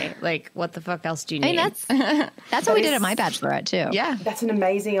lingerie. Like, what the fuck else do you need? I mean, that's what we did at my bachelorette too. Yeah, that's an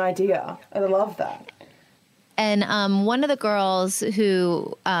amazing idea. I love that. And one of the girls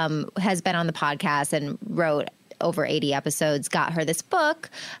who has been on the podcast and wrote over 80 episodes got her this book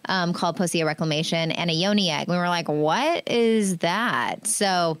called Pussy, a Reclamation and a Yoni Egg. We were like, what is that?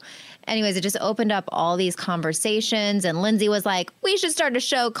 So anyways, it just opened up all these conversations, and Lindsay was like, we should start a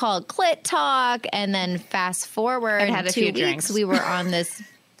show called Clit Talk. And then fast forward had a 2 few weeks, drinks. we were on this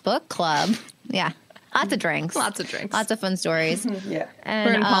book club. Yeah. Lots of drinks. Lots of drinks. Lots of fun stories. Yeah.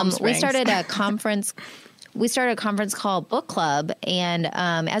 And Palm we Springs. started a conference. We started a conference called Book Club, and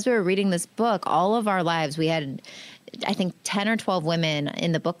as we were reading this book, all of our lives, we had, I think, 10 or 12 women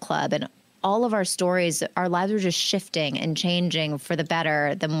in the book club, and all of our stories, our lives were just shifting and changing for the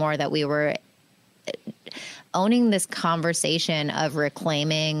better the more that we were owning this conversation of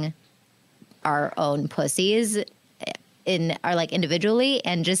reclaiming our own pussies like individually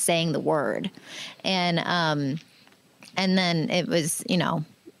and just saying the word. And then it was,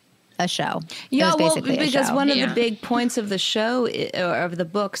 a show. Yeah, well, because one of the big points of the show, or of the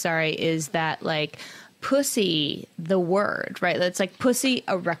book, is that like pussy, the word, right? That's like pussy,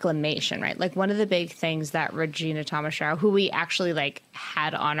 a reclamation, right? Like one of the big things that Regina Thomas-Shao, who we actually like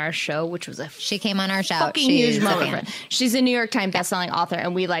had on our show, which was she came on our show, fucking huge moment. She's a New York Times bestselling author,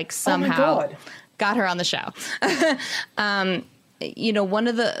 and we like somehow got her on the show. One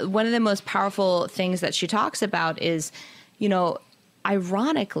of the most powerful things that she talks about is,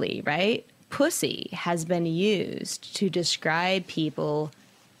 ironically, right? Pussy has been used to describe people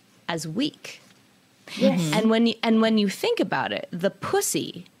as weak. Yes. And when you think about it, the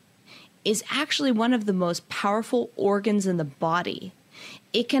pussy is actually one of the most powerful organs in the body.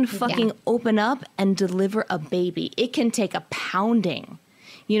 It can fucking open up and deliver a baby. It can take a pounding.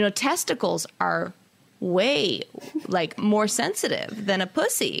 Testicles are way like more sensitive than a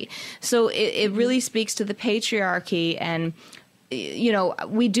pussy. So it really speaks to the patriarchy. And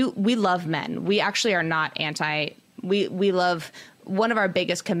we love men. We actually are not we love, one of our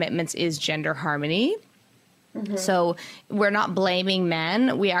biggest commitments is gender harmony. Mm-hmm. So we're not blaming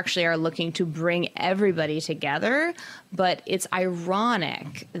men. We actually are looking to bring everybody together. But it's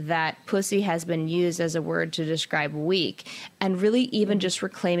ironic that pussy has been used as a word to describe weak, and really even just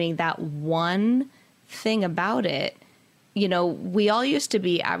reclaiming that one thing about it. We all used to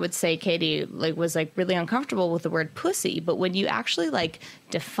be, I would say, Katie, was really uncomfortable with the word pussy. But when you actually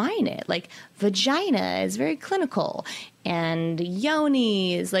define it, vagina is very clinical, and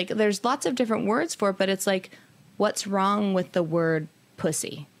yoni is there's lots of different words for it. But it's what's wrong with the word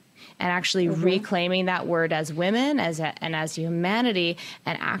pussy? And actually reclaiming that word as women, as humanity,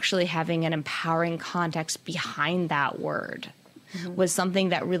 and actually having an empowering context behind that word was something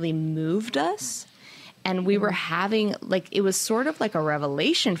that really moved us. And we were having, it was sort of like a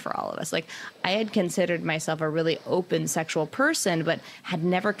revelation for all of us. I had considered myself a really open sexual person, but had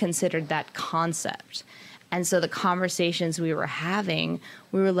never considered that concept. And so the conversations we were having,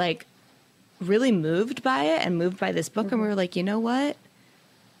 we were really moved by it and moved by this book. And we were like, you know what?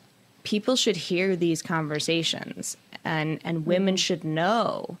 People should hear these conversations, and women should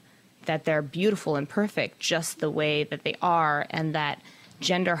know that they're beautiful and perfect just the way that they are, and that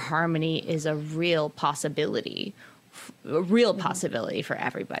gender harmony is a real possibility for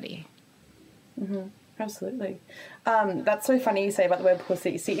everybody. Mm-hmm. Absolutely. That's so funny you say about the word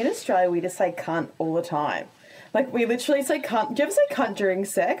pussy. See, in Australia, we just say cunt all the time. We literally say cunt. Do you ever say cunt during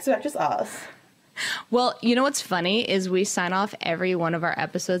sex? Or is that just us? Well, you know what's funny is we sign off every one of our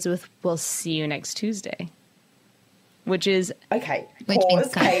episodes with "We'll see you next Tuesday," which is okay.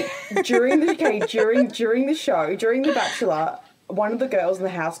 Pause, Kate. During the show, during The Bachelor, one of the girls in the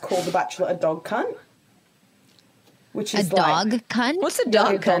house called The Bachelor a dog cunt, which is a dog cunt. What's a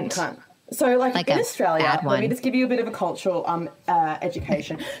dog cunt? So, in Australia, let me just give you a bit of a cultural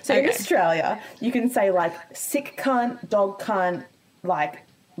education. So, in Australia, you can say sick cunt, dog cunt, mad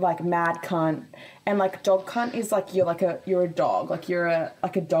cunt, and dog cunt is you're a dog, you're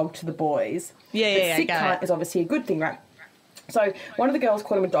a dog to the boys. Yeah, sick cunt is obviously a good thing, right? So one of the girls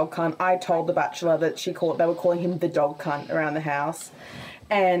called him a dog cunt. I told The Bachelor that they were calling him the dog cunt around the house,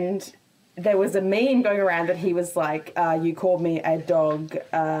 and there was a meme going around that he was you called me a dog,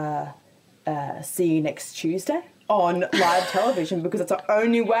 see you next Tuesday on live television, because it's the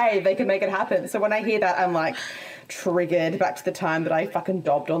only way they can make it happen. So when I hear that, I'm triggered back to the time that I fucking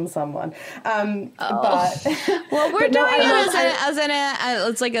dobbed on someone. But well, we're doing it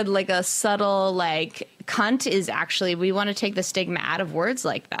it's like a subtle cunt is actually, we want to take the stigma out of words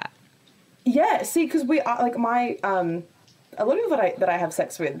like that. Yeah, see, because we are a lot of people that I have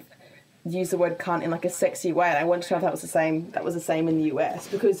sex with use the word cunt in a sexy way, and I wanted to know if that was the same in the US,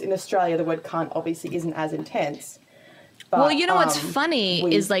 because in Australia the word cunt obviously isn't as intense. But, well, you know what's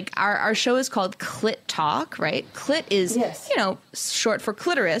funny is our show is called Clit Talk, right? Clit is short for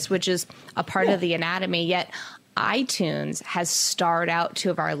clitoris, which is a part of the anatomy. Yet iTunes has starred out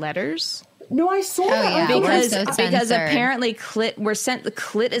 2 of our letters. No, I saw that. Yeah. Because apparently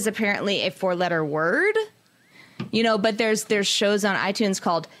clit is apparently a 4-letter word. But there's shows on iTunes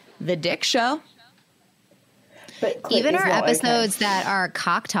called The Dick Show. But even our episodes that are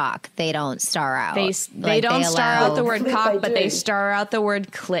cock talk, they don't star out. They don't star out the word cock, but they star out the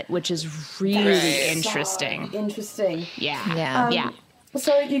word clit, which is really interesting. So interesting. Yeah.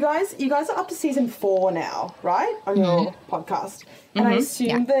 So you guys are up to season 4 now, right? On your podcast. And I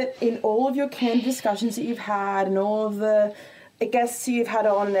assume that in all of your canned discussions that you've had and all of the guests you've had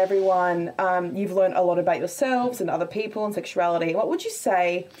on and everyone, you've learned a lot about yourselves and other people and sexuality. What would you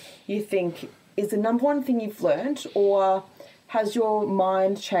say you think is the number one thing you've learned, or has your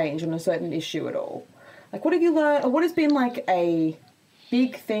mind changed on a certain issue at all? Like, what have you learned, or what has been like a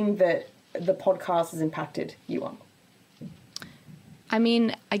big thing that the podcast has impacted you on? I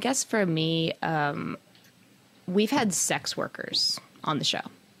mean, I guess for me, we've had sex workers on the show,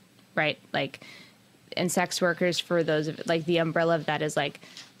 right? Like, and sex workers, for those of like the umbrella of that is like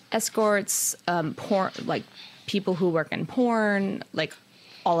escorts, porn, like people who work in porn, like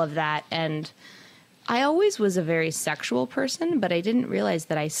all of that. And I always was a very sexual person, but I didn't realize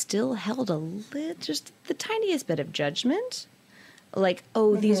that I still held just the tiniest bit of judgment. Like,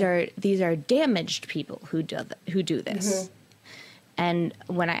 oh, these are damaged people who do this. And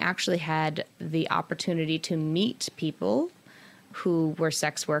when I actually had the opportunity to meet people who were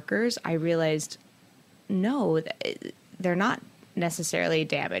sex workers, I realized, no, they're not necessarily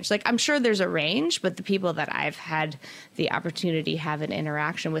damaged. Like, I'm sure there's a range, but the people that I've had the opportunity to have an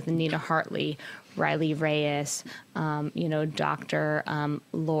interaction with, Nina Hartley, Riley Reyes, Dr.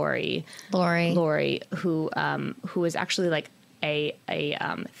 Lori, who is actually like a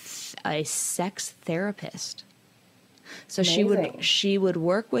sex therapist. So Amazing. she would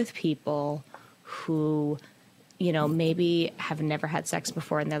work with people who, maybe have never had sex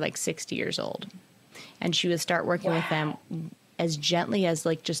before and they're like 60 years old. And she would start working with them as gently as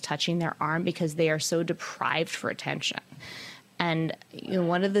like just touching their arm, because they are so deprived for attention. And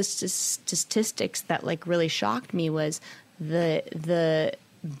one of the statistics that like really shocked me was the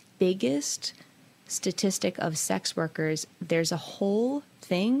biggest statistic of sex workers. There's a whole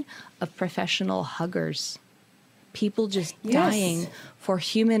thing of professional huggers. People just dying for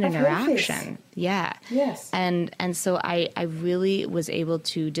human interaction. Yeah. Yes. And so I really was able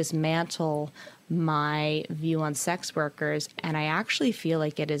to dismantle my view on sex workers, and I actually feel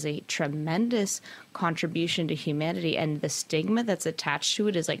like it is a tremendous contribution to humanity, and the stigma that's attached to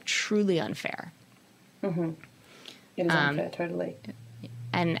it is like truly unfair. It is unfair, totally.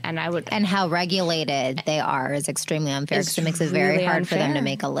 And how regulated they are is extremely unfair, because it makes it very really hard for them to unfair.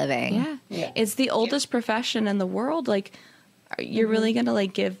 make a living. Yeah. It's the oldest profession in the world. Like, you're really going to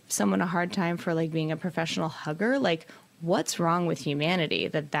like give someone a hard time for like being a professional hugger? Like, what's wrong with humanity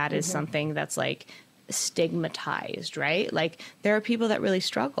that is something that's like stigmatized, right? Like, there are people that really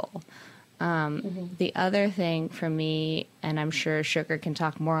struggle. The other thing for me, and I'm sure Sugar can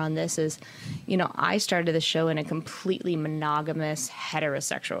talk more on this, is, I started the show in a completely monogamous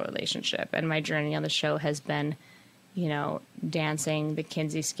heterosexual relationship. And my journey on the show has been, dancing the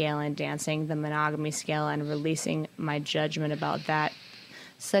Kinsey scale and dancing the monogamy scale and releasing my judgment about that,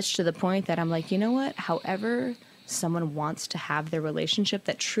 such to the point that I'm like, you know what? However someone wants to have their relationship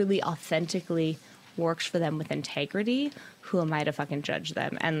that truly authentically works for them with integrity, who am I to fucking judge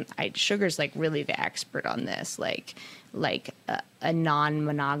them? And Sugar's like really the expert on this, like a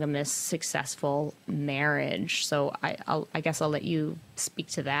non-monogamous successful marriage. So I guess I'll let you speak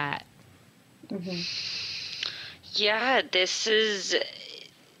to that. Yeah, this is,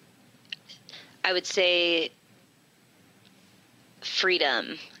 I would say,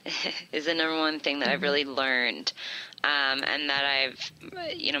 freedom is the number one thing that I've really learned. And that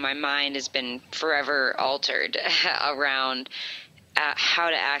my mind has been forever altered around how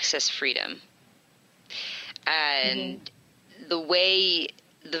to access freedom. And the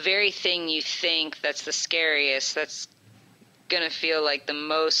very thing you think that's the scariest, that's going to feel like the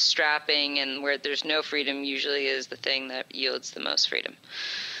most strapping, and where there's no freedom usually is the thing that yields the most freedom.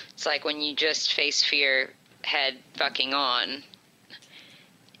 It's like when you just face fear head fucking on.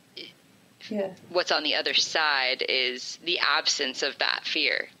 Yeah. What's on the other side is the absence of that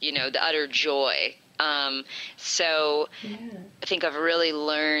fear, the utter joy. So I think I've really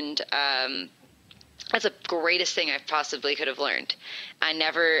learned, that's the greatest thing I possibly could have learned. I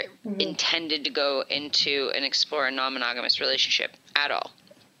never intended to go into and explore a non-monogamous relationship at all.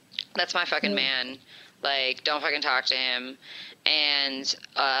 That's my fucking man. Like, don't fucking talk to him. And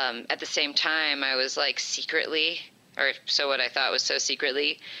at the same time, I was like secretly, or so what I thought was so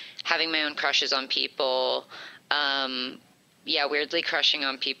secretly, having my own crushes on people, weirdly crushing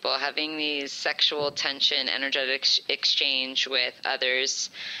on people, having these sexual tension, energetic exchange with others,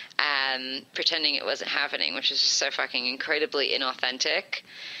 pretending it wasn't happening, which is just so fucking incredibly inauthentic.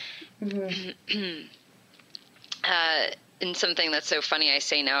 And something that's so funny I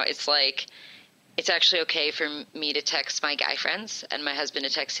say now, it's like, it's actually okay for me to text my guy friends and my husband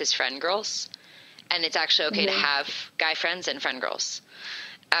to text his friend girls. And it's actually okay to have guy friends and friend girls.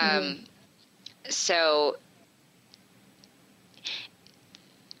 So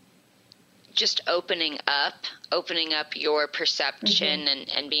just opening up your perception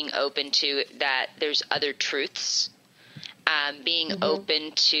and being open to that there's other truths, being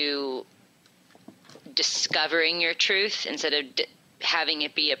open to discovering your truth instead of having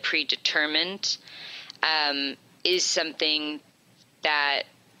it be a predetermined, is something that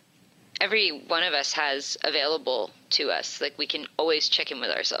every one of us has available to us. Like, we can always check in with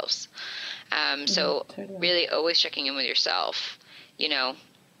ourselves. So totally. Really always checking in with yourself, you know,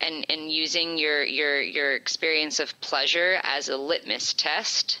 and using your experience of pleasure as a litmus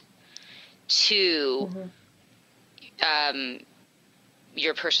test to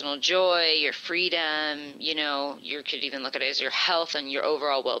your personal joy, your freedom, you know, you could even look at it as your health and your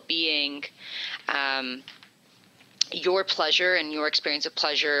overall well-being. Your pleasure and your experience of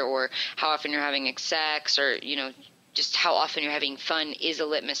pleasure, or how often you're having sex, or, you know, just how often you're having fun, is a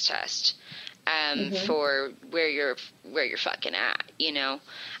litmus test for where you're fucking at, you know.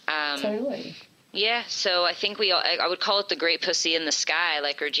 Totally. Yeah, so I think I would call it the great pussy in the sky,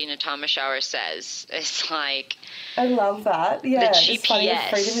 like Regina Thomashower says. It's like, I love that. Yeah, the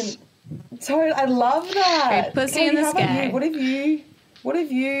GPS. Totally, I love that. Great pussy in the sky. What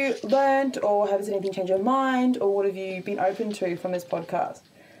have you learned, or has anything changed your mind, or what have you been open to from this podcast?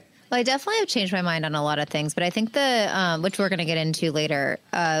 Well, I definitely have changed my mind on a lot of things, but I think which we're going to get into later.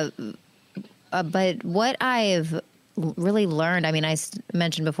 But what I've really learned, I mean, I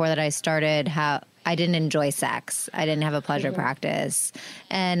mentioned before that I started how I didn't enjoy sex. I didn't have a pleasure practice.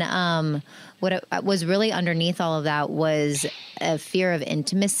 And what was really underneath all of that was a fear of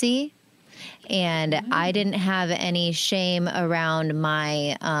intimacy. And I didn't have any shame around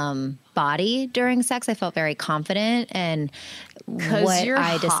my body during sex. I felt very confident. And what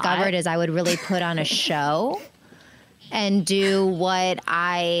I discovered is I would really put on a show and do what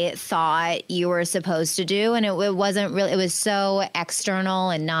I thought you were supposed to do. And it wasn't really, it was so external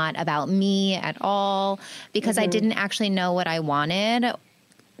and not about me at all, because I didn't actually know what I wanted,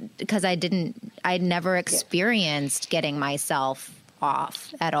 because I'd never experienced getting myself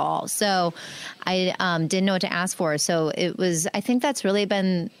off at all. So I didn't know what to ask for. So I think that's really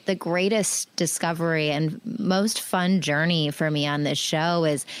been the greatest discovery and most fun journey for me on this show,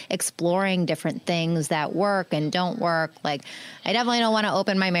 is exploring different things that work and don't work. Like, I definitely don't want to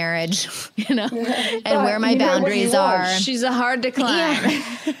open my marriage, you know, and where my boundaries are. She's a hard to climb.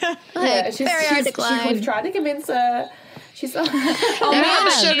 Yeah. Very hard to climb. We've tried to convince her. She's me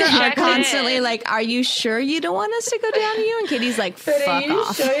and Sugar are constantly like, are you sure you don't want us to go down to you? And Katie's like, fuck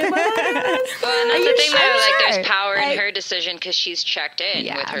off. Sure you well, and that's the thing, though. Like, there's power in her decision because she's checked in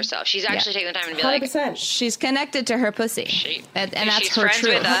with herself. She's actually taken the time to be 100%. like, she's connected to her pussy. And that's she's her friends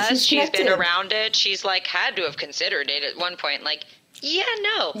truth. with us. She's been connected. around it. She's like had to have considered it at one point. Like, yeah,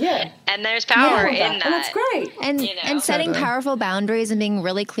 no. Yeah. And there's power in that. And that's great. And you know? and setting powerful boundaries and being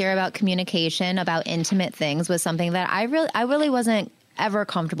really clear about communication about intimate things was something that I really wasn't ever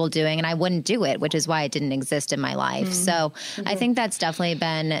comfortable doing, and I wouldn't do it, which is why it didn't exist in my life. So I think that's definitely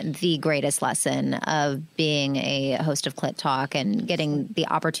been the greatest lesson of being a host of Clit Talk and getting the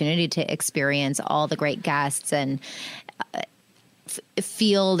opportunity to experience all the great guests and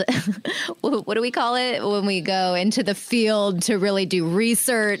field. What do we call it when we go into the field to really do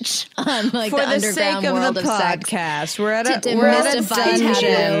research on like the underground world of sex? Podcast. We're at a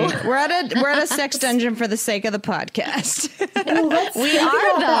dungeon. We're at a sex dungeon for the sake of the podcast. Well, We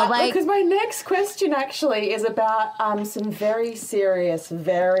are though, like, because my next question actually is about some very serious,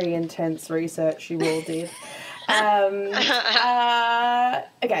 very intense research you all did.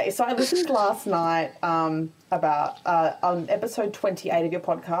 Okay, so I listened last night about on episode 28 of your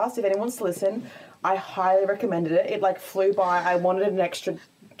podcast. If anyone wants to listen, I highly recommended it. It like flew by. I wanted an extra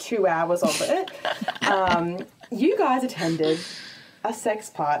 2 hours of it. You guys attended a sex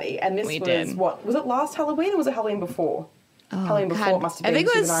party, and this was what was it last Halloween or was it Halloween before? Halloween before, it must have been. I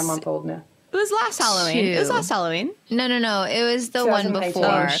think it was 9-month-old now. It was last Halloween. It was last Halloween. No. It was the one 2018.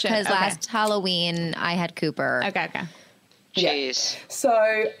 before, Oh, shit. because Okay. last Halloween I had Cooper. Okay. Jeez.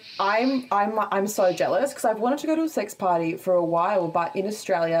 So I'm so jealous because I've wanted to go to a sex party for a while, but in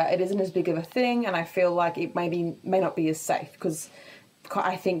Australia it isn't as big of a thing, and I feel like it may not be as safe because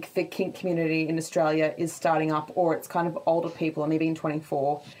I think the kink community in Australia is starting up, or it's kind of older people, and me being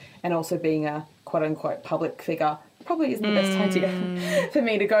 24 and also being a quote unquote public figure probably isn't the best idea for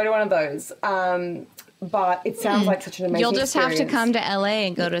me to go to one of those. But it sounds like such an amazing You'll just have to experience. come to LA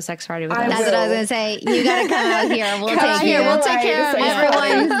and go to a sex party with us. That's what I was going to say. You got to come out here. We'll take you. We'll take care of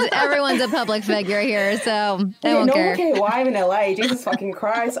Everyone's a public figure here, so they Yeah, won't no care. one care why I'm in LA. Jesus fucking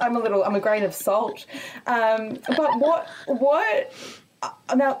Christ. I'm a grain of salt. But what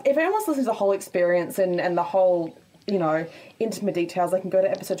now, if anyone wants to listen to the whole experience and the whole, you know, intimate details, they can go to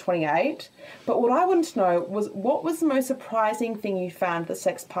episode 28. But what I wanted to know was, what was the most surprising thing you found at the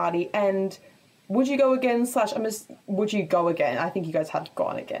sex party, and would you go again? Would you go again? I think you guys have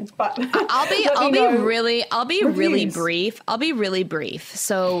gone again, but I'll be really brief. I'll be really brief.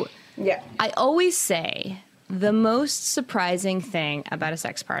 So yeah, I always say the most surprising thing about a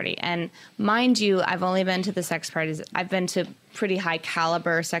sex party, and mind you, I've only been to the sex parties. I've been to pretty high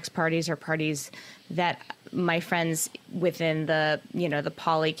caliber sex parties or parties that my friends within the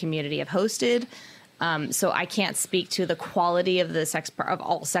poly community have hosted. So I can't speak to the quality of the of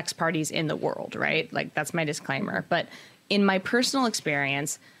all sex parties in the world, right? Like, that's my disclaimer. But in my personal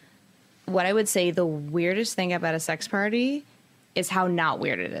experience, what I would say the weirdest thing about a sex party is how not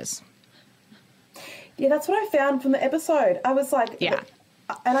weird it is. Yeah, that's what I found from the episode. I was like, yeah.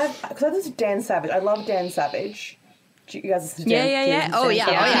 And because I listen to Dan Savage. I love Dan Savage. Do you guys listen to Dan? Yeah. Oh, yeah.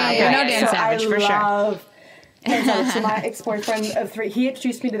 I know Dan Savage for sure. I love Dan Savage. So my ex-boyfriend of 3, he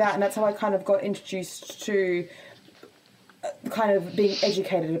introduced me to that, and that's how I kind of got introduced to kind of being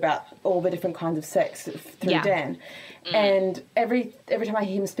educated about all the different kinds of sex through Dan. And every time I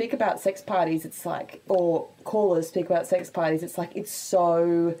hear him speak about sex parties, it's like, or callers speak about sex parties, it's like, it's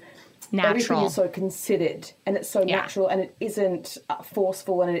so natural. Everything is so considered, and it's so natural, and it isn't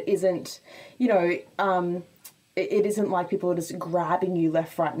forceful, and it isn't, it isn't like people are just grabbing you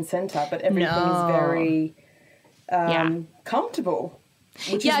left, right, and centre, but everything is very comfortable.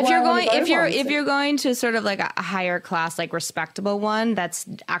 If you're going to sort of like a higher class, like respectable one that's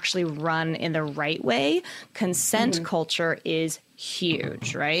actually run in the right way, consent culture is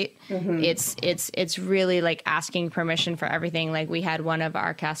huge, right? It's really like asking permission for everything. Like, we had one of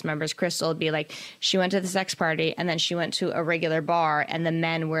our cast members, Crystal, be like, she went to the sex party and then she went to a regular bar, and the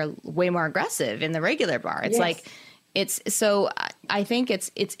men were way more aggressive in the regular bar. It's like, I think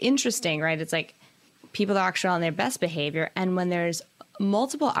it's interesting, right? It's like people are actually on their best behavior, and when there's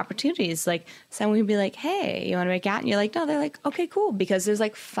multiple opportunities, like someone would be like, hey, you want to make out? And you're like, no. They're like, okay, cool, because there's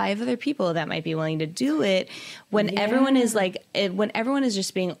like 5 other people that might be willing to do it. When everyone is like, when everyone is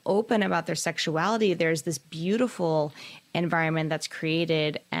just being open about their sexuality, there's this beautiful environment that's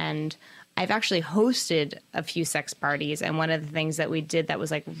created. And I've actually hosted a few sex parties, and one of the things that we did that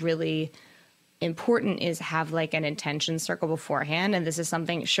was like really important is have like an intention circle beforehand. And this is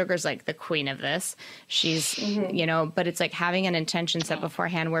something, Sugar's like the queen of this. She's, but it's like having an intention set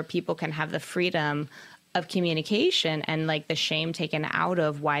beforehand where people can have the freedom of communication and like the shame taken out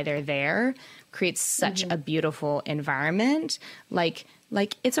of why they're there creates such a beautiful environment. Like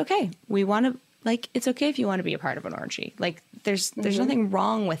it's okay. We want to, like, it's okay if you want to be a part of an orgy. Like there's nothing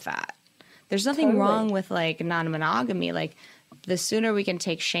wrong with that. There's nothing wrong with like non-monogamy. Like, the sooner we can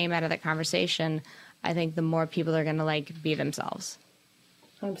take shame out of that conversation, I think the more people are going to like be themselves.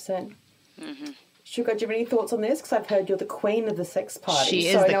 100%. Sugar, do you have any thoughts on this? Because I've heard you're the queen of the sex party. She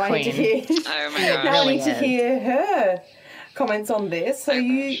is the queen. Oh my God. Now I need to hear her comments on this. So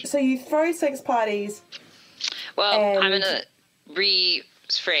you throw sex parties. Well, I'm going to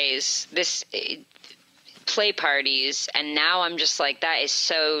rephrase this. Play parties, and now I'm just like, that is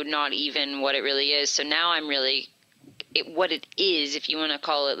so not even what it really is. So now I'm really what it is, if you want to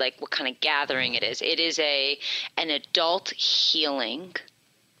call it like what kind of gathering it is an adult healing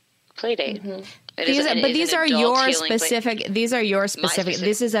play date. These are your specific.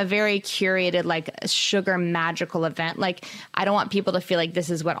 This is a very curated, like, Sugar magical event. Like, I don't want people to feel like this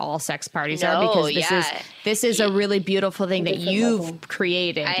is what all sex parties are, because this is a really beautiful thing that you've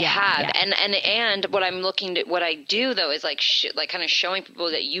created. I have. And what I'm what I do though is like kind of showing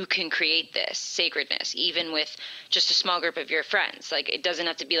people that you can create this sacredness even with just a small group of your friends. Like, it doesn't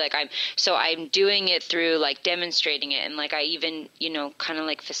have to be like I'm doing it through like demonstrating it, and like I even kind of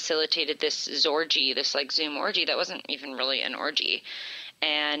like facilitated this this like Zoom orgy that wasn't even really an orgy,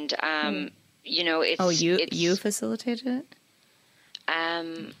 and it's you facilitated it.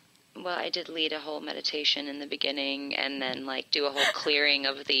 Well, I did lead a whole meditation in the beginning, and then like do a whole clearing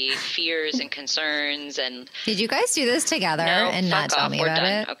of the fears and concerns. And did you guys do this together and not tell me about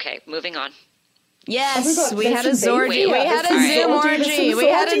it? Okay, moving on. Yes, we had a Zorgy. We had a Zoom orgy. We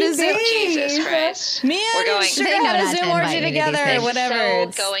had a Zoom. Jesus Christ. Me and Sugar had a Zoom orgy together.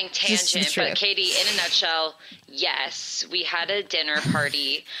 Whatever. So going tangent, but Katie, in a nutshell, yes, we had a dinner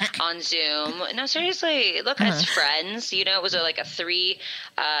party on Zoom. No, seriously, look, as friends, it was like a 3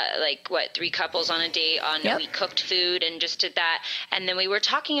 couples on a date we cooked food and just did that. And then we were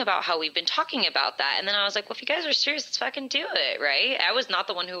talking about how we've been talking about that. And then I was like, well, if you guys are serious, let's fucking do it, right? I was not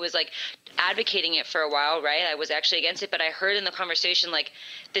the one who was like advocating it for a while, right? I was actually against it, but I heard in the conversation like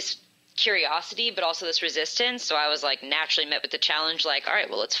this curiosity, but also this resistance. So I was like naturally met with the challenge, like, all right,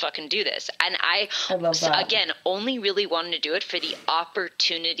 well, let's fucking do this. And I love that. Again, only really wanted to do it for the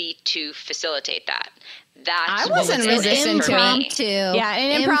opportunity to facilitate that. That's I wasn't what it is resistant for to it. me. Impromptu. Yeah,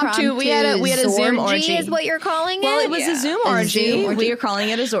 an impromptu. We had a Zoom Zorgy orgy. is what you're calling it? Well, it was a Zoom orgy. orgy. We are calling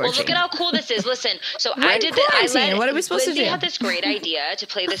it a Zorgy. Well, look at how cool this is. Listen, so We're I in did this. quarantine. What are we supposed to Lindsay do? had this great idea to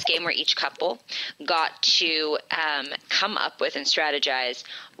play this game where each couple got to come up with and strategize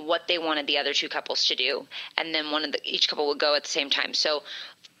what they wanted the other two couples to do, and then each couple would go at the same time. So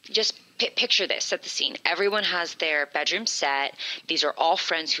just picture this, set the scene. Everyone has their bedroom set. These are all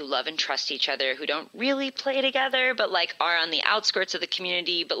friends who love and trust each other, who don't really play together, but like are on the outskirts of the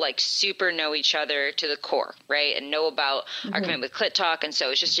community, but like super know each other to the core, right? And know about our commitment with Clit Talk. And so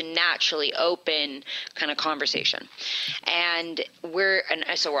it's just a naturally open kind of conversation. And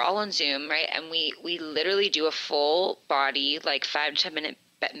so we're all on Zoom, right? And we literally do a full body, like 5 to 10 minute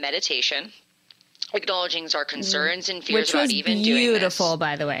meditation, acknowledging our concerns and fears Which about was even doing this. beautiful,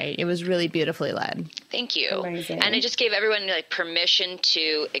 by the way. It was really beautifully led. Thank you. Amazing. And it just gave everyone like permission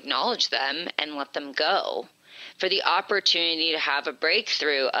to acknowledge them and let them go, for the opportunity to have a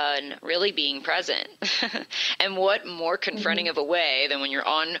breakthrough on really being present. And what more confronting of a way than when you're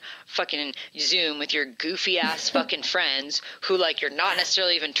on fucking Zoom with your goofy ass fucking friends who like you're not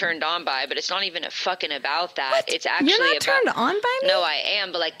necessarily even turned on by, but it's not even fucking about that. What? It's actually You're not about, turned on by me? No, I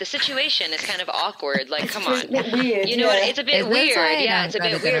am, but like the situation is kind of awkward. Like, come on. Weird, You know what? yeah. It's a bit Is this weird. why I Yeah, don't it's a go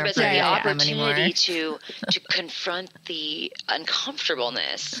to bit dinner weird, but it's like the for 8 a.m. opportunity anymore? to confront the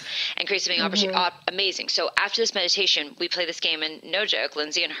uncomfortableness and create something amazing. So after this meditation, we play this game, and no joke,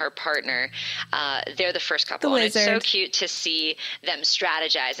 Lindsay and her partner, they're the first couple. The and it's so wizard. cute to see them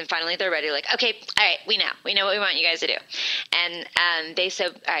strategize. And finally they're ready, like, okay, all right, we know what we want you guys to do. And they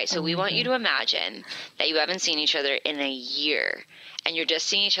said, all right, so we want you to imagine that you haven't seen each other in a year, and you're just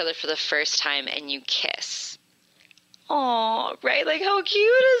seeing each other for the first time, and you kiss. Oh, right? Like, how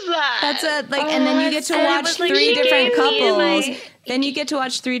cute is that? That's and then you get to And it watch was like 3 she different gave me couples. my- Then you get to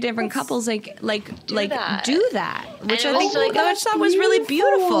watch 3 different couples do that, which And I it was think like- which I thought was really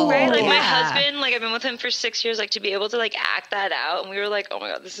beautiful. Right, like my Yeah. husband, like I've been with him for 6 years, like to be able to like act that out, and we were like, oh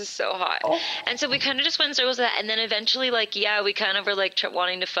my god, this is so hot. And so we kind of just went in circles with that, and then eventually, like, yeah, we kind of were like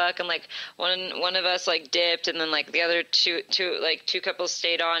wanting to fuck, and like one of us like dipped, and then like the other two couples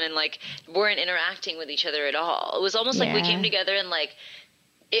stayed on, and like weren't interacting with each other at all. It was almost like we Yeah. came together and like.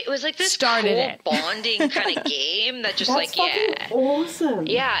 It was like this Started cool it. bonding kind of game that just That's like, yeah. fucking awesome.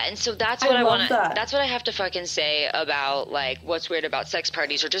 Yeah, and so that's I what I love want to. that. That's what I have to fucking say about like what's weird about sex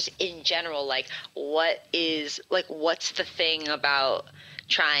parties, or just in general, like what's the thing about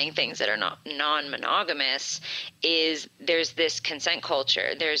trying things that are not non-monogamous is there's this consent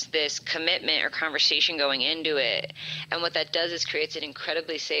culture, there's this commitment or conversation going into it, and what that does is creates an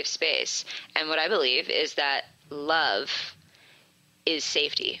incredibly safe space. And what I believe is that love is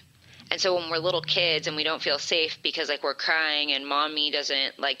safety. And so when we're little kids and we don't feel safe because like we're crying and mommy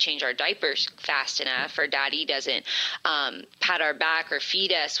doesn't like change our diapers fast enough, or daddy doesn't pat our back or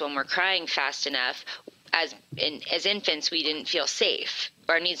feed us when we're crying fast enough, as infants we didn't feel safe.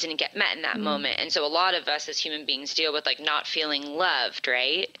 Our needs didn't get met in that moment. And so a lot of us as human beings deal with like not feeling loved,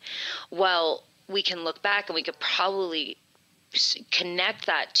 right? Well, we can look back and we could probably connect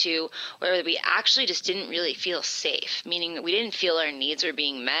that to where we actually just didn't really feel safe, meaning that we didn't feel our needs were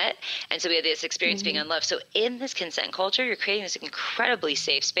being met, and so we had this experience being unloved. So in this consent culture, you're creating this incredibly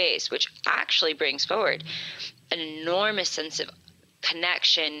safe space, which actually brings forward an enormous sense of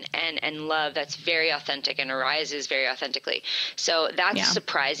connection and love that's very authentic and arises very authentically. So that's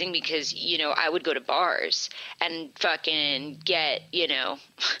surprising, because I would go to bars and fucking get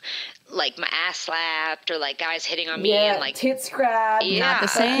like my ass slapped, or like guys hitting on me and like tit scratch. Yeah. Not the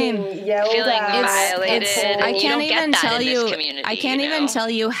same. Feeling violated. I You can't don't get even that tell in this you. community, I can't you even know? tell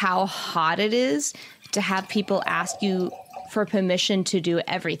you how hot it is to have people ask you for permission to do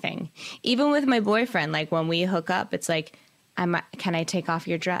everything. Even with my boyfriend, like when we hook up, it's like, can I take off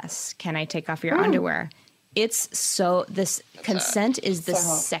your dress? Can I take off your underwear? It's this consent is the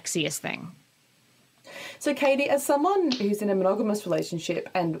sexiest thing. So, Katie, as someone who's in a monogamous relationship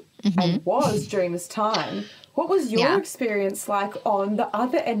and was during this time, what was your experience like on the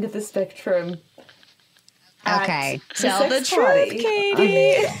other end of the spectrum? Okay. Tell the truth,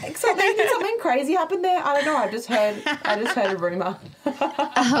 Katie. Something crazy happened there. I don't know. I just heard a rumor.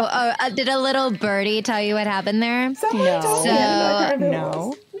 Did a little birdie tell you what happened there? Someone told me. I can't remember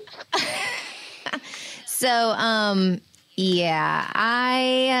who it was. So,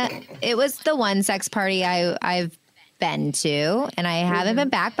 it was the one sex party I've been to, and I haven't been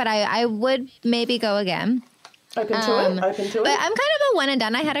back, but I would maybe go again. Open to it. But I'm kind of a one and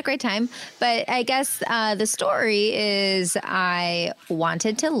done. I had a great time. But I guess the story is I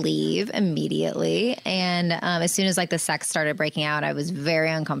wanted to leave immediately. And as soon as like the sex started breaking out, I was very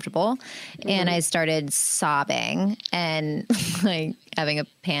uncomfortable. And I started sobbing and like having a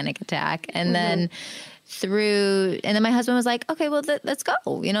panic attack. And then my husband was like, okay, well, let's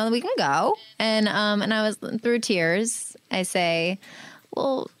go. You know, we can go. And I was through tears. I say,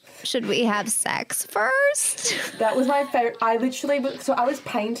 well, should we have sex first? That was my favorite. I was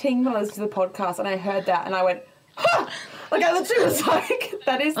painting when I listened to the podcast and I heard that and I went, huh! Like I literally was like,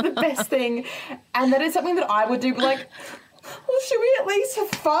 that is the best thing. And that is something that I would do, but like, well, should we at least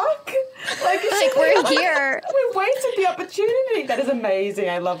fuck? Like we're here. We wasted the opportunity. That is amazing.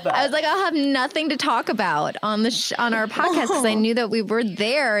 I love that. I was like, I'll have nothing to talk about on our podcast because I knew that we were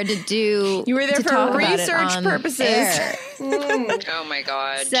there to do. You were there for research purposes. Oh my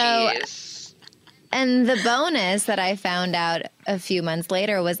God. So, jeez. And the bonus that I found out a few months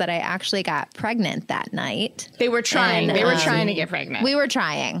later was that I actually got pregnant that night. They were trying. They were trying to get pregnant. We were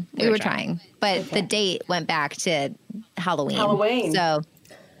trying. But the date went back to Halloween. So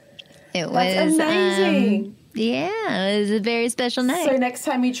it was amazing. It was a very special night. So next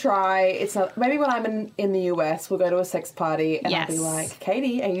time you try, it's not maybe when I'm in the US, we'll go to a sex party and Yes. I'll be like,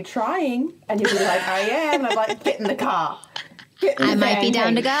 Katie, are you trying? And you'll be like, I am. And I'm like, get in the car. I might be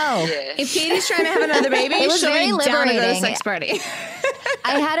down to go. If Katie's trying to have another baby, It was she'll very be down to go to a liberating. sex party.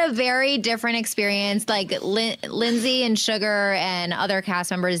 I had a very different experience. Like Lindsay and Sugar and other cast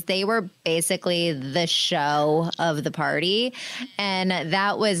members, they were basically the show of the party. And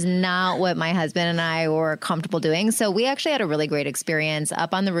that was not what my husband and I were comfortable doing. So we actually had a really great experience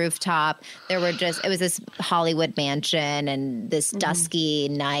up on the rooftop. It was this Hollywood mansion and this dusky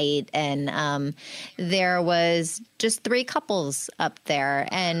night. And there was just 3 couples up there.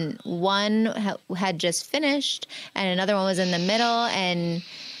 And one had just finished and another one was in the middle. And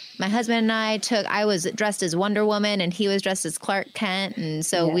my husband and I was dressed as Wonder Woman and he was dressed as Clark Kent. And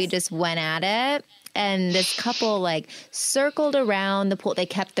so we just went at it. And this couple like circled around the pool. They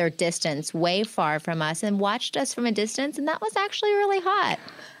kept their distance way far from us and watched us from a distance. And that was actually really hot.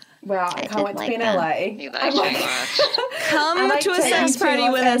 Wow, I can't wait to be in them. LA. You like it much. Come to a sex party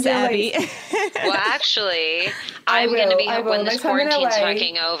with us, Abby. Well, actually, I'm going to be, when this Next time in quarantine's LA,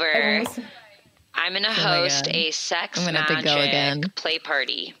 fucking over, everyone's- I'm going to host God. a sex I'm gonna have to magic go again. play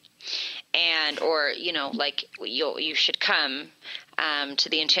party. Or, you know, like, you should come to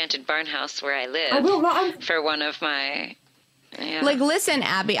the Enchanted Barn House where I live I will not. for one of my... Yeah. Like, listen,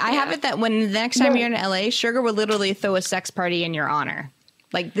 Abby, I have it that when the next time you're in LA, Sugar will literally throw a sex party in your honor.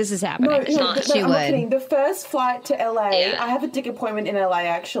 Like, this is happening. I'm not kidding. The first flight to LA, Yeah. I have a dick appointment in LA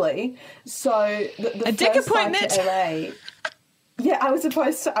actually. So the A dick first flight appointment? to LA. Yeah, I was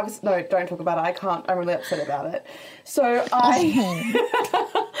supposed to. No, don't talk about it. I can't. I'm really upset about it. So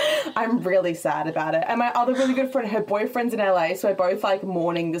I'm really sad about it. And my other really good friend, her boyfriend's in LA, so we're both like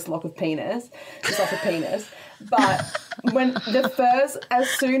mourning this lock of penis. This lock of penis. But as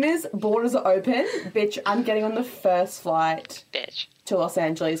soon as borders are open, bitch, I'm getting on the first flight Bitch. to Los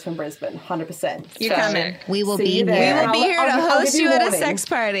Angeles from Brisbane, 100%. You're coming. We will See be you there. here. We will be here to I'll host give you you at a warning. sex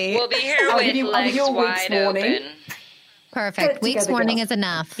party. We'll be here I'll with give you legs a week's wide warning. open. Perfect. Get it Week's together, warning girls. is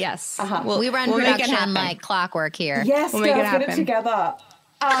enough. Yes. We run We'll make it production happen. like clockwork here. Yes, We'll make it girls, get it happen. together.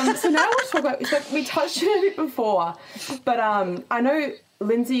 So now let's talk about, we touched on it a bit before, but I know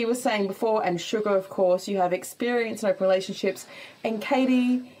Lindsay was saying before, and Sugar, of course, you have experience in open relationships, and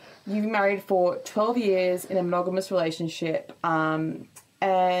Katie, you've been married for 12 years in a monogamous relationship, and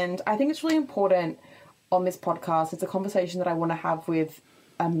I think it's really important on this podcast. It's a conversation that I want to have with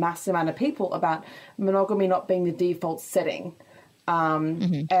a massive amount of people about monogamy not being the default setting.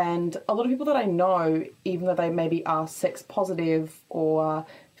 And a lot of people that I know, even though they maybe are sex positive or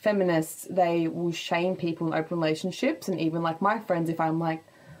feminists, they will shame people in open relationships. And even like my friends, if I'm like,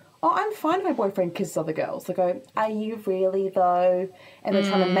 oh, I'm fine if my boyfriend kisses other girls, they go, are you really though? And they're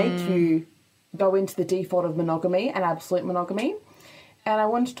trying to make you go into the default of monogamy and absolute monogamy. And I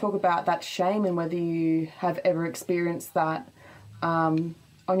wanted to talk about that shame and whether you have ever experienced that on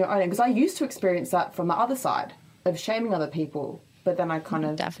your own. Because I used to experience that from the other side of shaming other people. But then I kind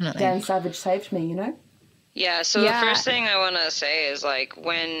of, Definitely. Dan Savage saved me, you know? Yeah, so Yeah. the first thing I want to say is, like,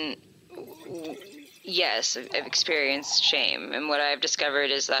 yes, I've experienced shame. And what I've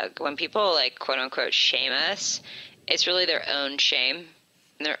discovered is that when people, like, quote-unquote shame us, it's really their own shame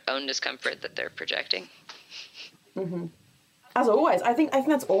and their own discomfort that they're projecting. As always. I think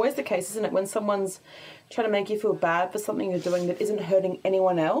that's always the case, isn't it? When someone's trying to make you feel bad for something you're doing that isn't hurting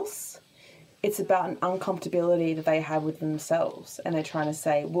anyone else, it's about an uncomfortability that they have with themselves, and they're trying to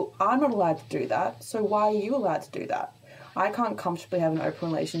say, well, I'm not allowed to do that, so why are you allowed to do that? I can't comfortably have an open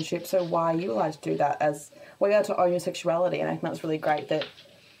relationship, so why are you allowed to do that? As well, you're allowed to own your sexuality, and I think that's really great that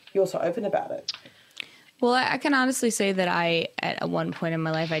you're so open about it. Well, I can honestly say that at one point in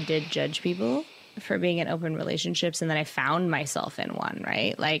my life, I did judge people for being in open relationships, and then I found myself in one,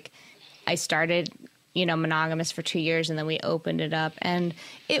 right? Like, I started, monogamous for 2 years, and then we opened it up, and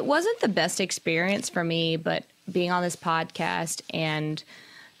it wasn't the best experience for me, but being on this podcast and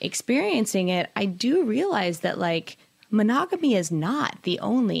experiencing it, I do realize that, like, monogamy is not the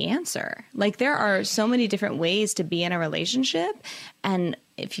only answer. Like, there are so many different ways to be in a relationship. And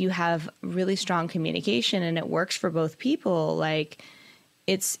if you have really strong communication and it works for both people, like,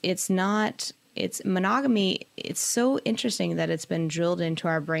 it's monogamy. It's so interesting that it's been drilled into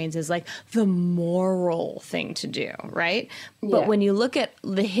our brains as like the moral thing to do, right? Yeah. But when you look at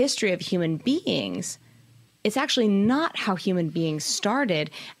the history of human beings, it's actually not how human beings started,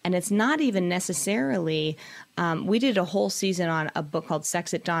 and it's not even necessarily we did a whole season on a book called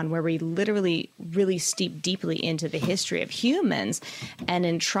Sex at Dawn, where we literally really steep deeply into the history of humans. And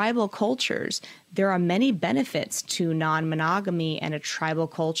in tribal cultures, there are many benefits to non-monogamy and a tribal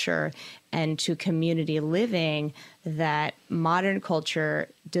culture and to community living that modern culture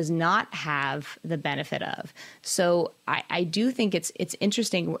does not have the benefit of. So I do think it's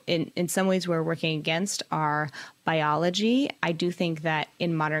interesting. In some ways, we're working against our biology. I do think that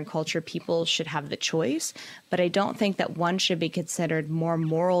in modern culture, people should have the choice, but I don't think that one should be considered more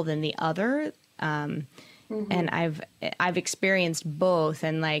moral than the other. And I've experienced both,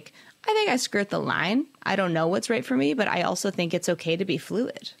 and like, I think I skirt the line. I don't know what's right for me, but I also think it's okay to be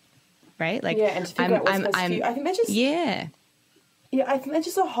fluid. Right? Like, yeah, and to figure out what's best for you. I think that's just yeah, I think that's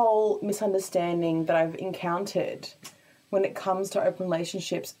just a whole misunderstanding that I've encountered when it comes to open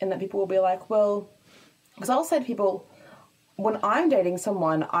relationships, and that people will be like, well, because I'll say to people, when I'm dating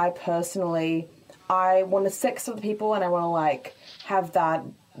someone, I want to sex with people and I want to like have that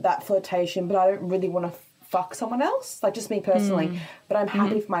flirtation, but I don't really want to fuck someone else, like just me personally. But I'm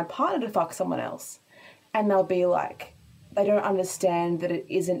happy for my partner to fuck someone else, and they'll be like, they don't understand that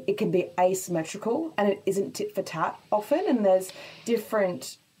it can be asymmetrical and it isn't tit for tat often, and there's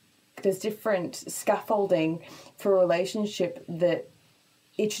different scaffolding for a relationship that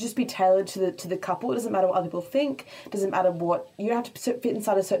it should just be tailored to the couple. It doesn't matter what other people think. It doesn't matter what you don't have to fit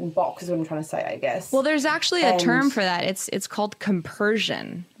inside a certain box. Is what I'm trying to say, I guess. Well, there's actually a term for that. It's called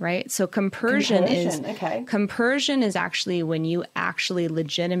compersion, right? So compersion is actually when you actually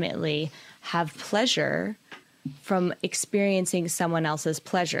legitimately have pleasure from experiencing someone else's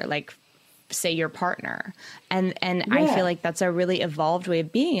pleasure, like say your partner. And I feel like that's a really evolved way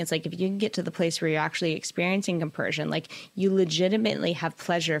of being. It's like, if you can get to the place where you're actually experiencing compersion, like you legitimately have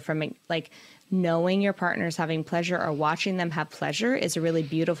pleasure from like knowing your partner's having pleasure or watching them have pleasure is a really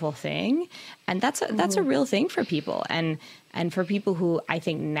beautiful thing. And that's a real thing for people. And for people who I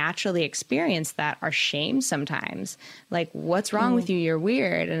think naturally experience that are shamed sometimes, like, what's wrong with you? You're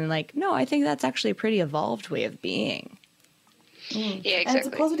weird. And like, no, I think that's actually a pretty evolved way of being. Yeah, exactly. And it's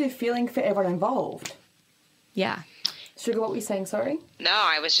a positive feeling for everyone involved. Yeah. Sugar, what were you saying? Sorry? No,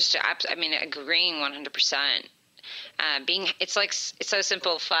 I was just, agreeing 100%. It's so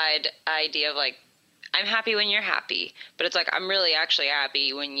simplified idea of like, I'm happy when you're happy, but it's like, I'm really actually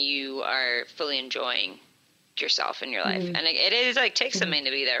happy when you are fully enjoying yourself in your life. And it is like takes something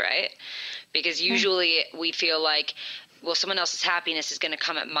to be there, right? Because usually we feel like, well, someone else's happiness is going to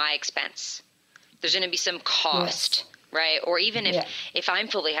come at my expense. There's going to be some cost, right? Or even if I'm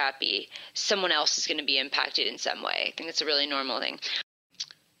fully happy, someone else is going to be impacted in some way. I think it's a really normal thing.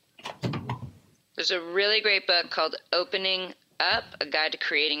 There's a really great book called Opening Up, A Guide to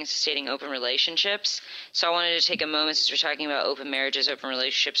Creating and Sustaining Open Relationships. So I wanted to take a moment, since we're talking about open marriages, open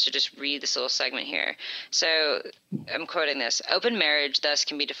relationships, to just read this little segment here. So I'm quoting this. Open marriage thus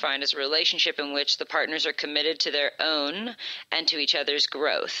can be defined as a relationship in which the partners are committed to their own and to each other's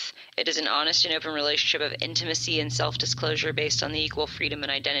growth. It is an honest and open relationship of intimacy and self-disclosure based on the equal freedom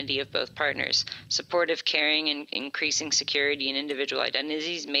and identity of both partners. Supportive, caring, and increasing security in individual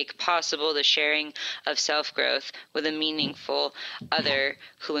identities make possible the sharing of self-growth with a meaningful other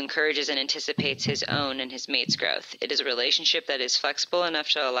who encourages and anticipates his own and his mate's growth. It is a relationship that is flexible enough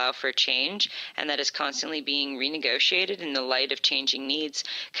to allow for change and that is constantly being renegotiated in the light of changing needs,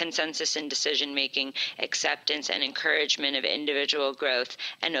 consensus in decision-making, acceptance and encouragement of individual growth,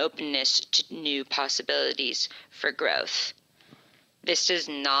 and openness to new possibilities for growth. This does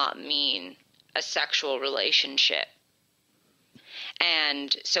not mean a sexual relationship.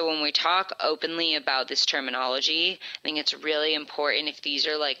 And so when we talk openly about this terminology, I think it's really important, if these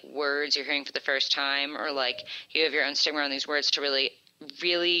are like words you're hearing for the first time, or like you have your own stigma around these words, to really,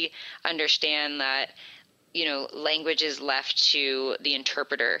 really understand that, you know, language is left to the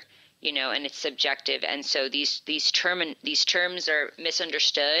interpreter, you know, and it's subjective. And so these terms are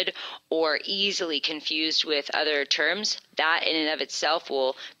misunderstood or easily confused with other terms. That in and of itself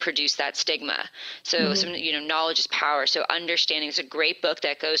will produce that stigma. So you know, knowledge is power. So understanding is a great book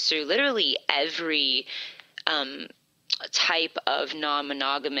that goes through literally every type of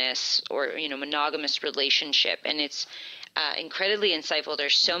non-monogamous or, you know, monogamous relationship. And it's incredibly insightful.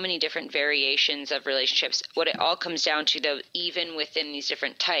 There's so many different variations of relationships. What it all comes down to, though, even within these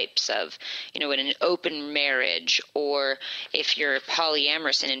different types of, you know, in an open marriage, or if you're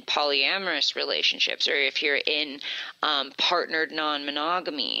polyamorous and in polyamorous relationships, or if you're in partnered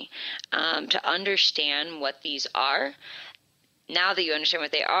non-monogamy, to understand what these are. Now that you understand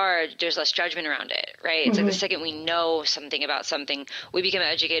what they are, there's less judgment around it, right? It's like the second we know something about something, we become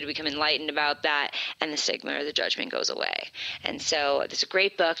educated, we become enlightened about that, and the stigma or the judgment goes away. And so it's a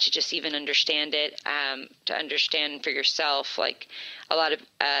great book to just even understand it, to understand for yourself. Like a lot of,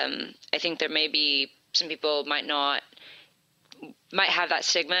 I think there may be some people might have that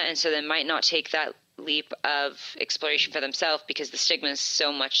stigma, and so they might not take that leap of exploration for themselves because the stigma is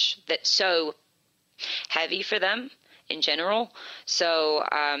so heavy for them in general. So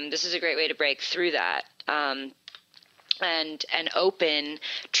this is a great way to break through that. And open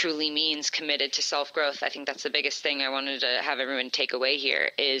truly means committed to self-growth. I think that's the biggest thing I wanted to have everyone take away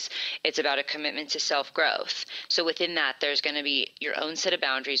here, is it's about a commitment to self-growth. So within that, there's going to be your own set of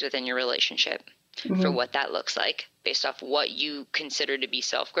boundaries within your relationship for what that looks like, based off what you consider to be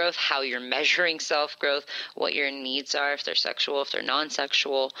self-growth, how you're measuring self-growth, what your needs are, if they're sexual, if they're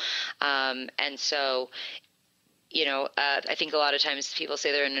non-sexual. And so, you know, I think a lot of times people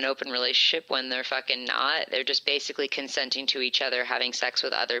say they're in an open relationship when they're fucking not. They're just basically consenting to each other having sex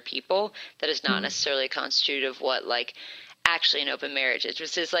with other people. That is not necessarily constitutive of what, like, actually an open marriage is,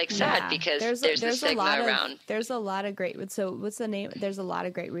 which is, like, sad because there's the stigma around. There's a lot of great, so what's the name? There's a lot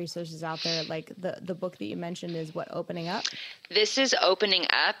of great resources out there. Like the book that you mentioned is what, Opening Up? This is Opening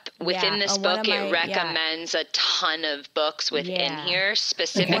Up. Within this book, it recommends a ton of books within here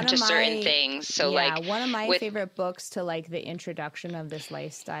specific to certain things. So like one of my favorite books to like the introduction of this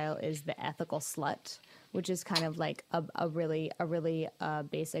lifestyle is The Ethical Slut, which is kind of like a really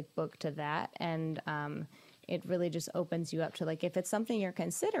basic book to that. And it really just opens you up to, like, if it's something you're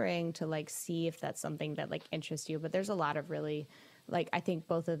considering, to like see if that's something that like interests you. But there's a lot of really, like, I think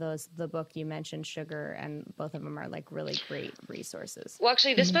both of those, the book you mentioned, Sugar, and both of them are like really great resources. Well,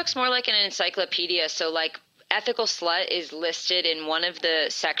 actually, this book's more like an encyclopedia. So like Ethical Slut is listed in one of the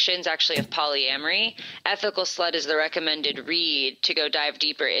sections actually of polyamory. Ethical Slut is the recommended read to go dive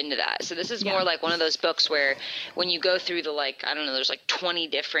deeper into that. So this is more like one of those books where when you go through the, like, I don't know, there's like 20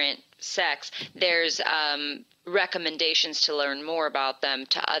 different sects, there's recommendations to learn more about them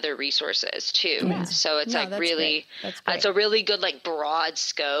to other resources too. So it's like really, it's a really good, like, broad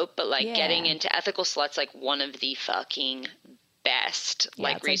scope, but like getting into Ethical Slut's like one of the fucking best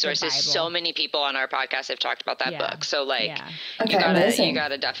like resources. Like so many people on our podcast have talked about that book. So like you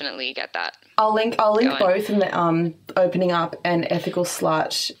gotta definitely get that. I'll link both in the Opening Up and Ethical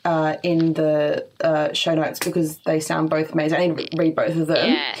Slut in the show notes, because they sound both amazing. I need to read both of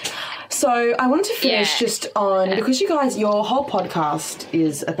them. So I wanted to finish just on, because you guys, your whole podcast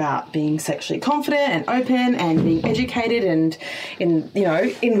is about being sexually confident and open and being educated and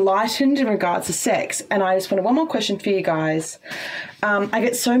enlightened in regards to sex. And I just wanted one more question for you guys. I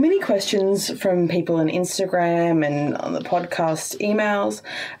get so many questions from people on Instagram and on the podcast emails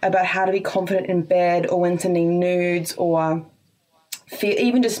about how to be confident in bed, or when sending nudes, or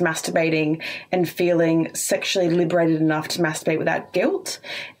even just masturbating and feeling sexually liberated enough to masturbate without guilt.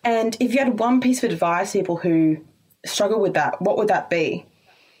 And if you had one piece of advice to people who struggle with that, what would that be?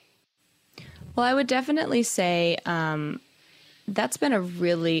 Well, I would definitely say that's been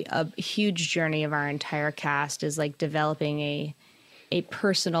a huge journey of our entire cast, is like developing a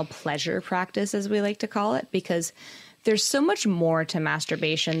personal pleasure practice, as we like to call it, because there's so much more to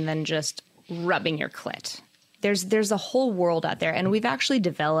masturbation than just rubbing your clit. There's a whole world out there, and we've actually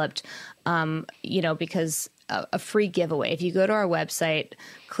developed, because a free giveaway. If you go to our website,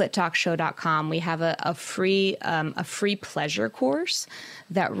 clittalkshow.com, we have a free pleasure course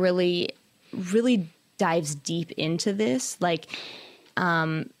that really dives deep into this. Like,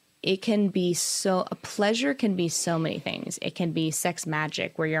 pleasure can be so many things. It can be sex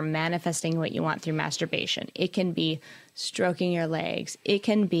magic, where you're manifesting what you want through masturbation. It can be stroking your legs. It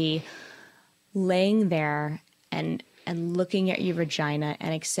can be laying there and and looking at your vagina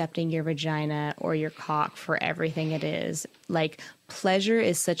and accepting your vagina or your cock for everything it is. Like, pleasure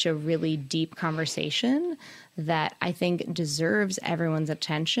is such a really deep conversation that I think deserves everyone's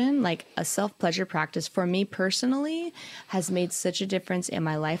attention. Like, a self-pleasure practice for me personally has made such a difference in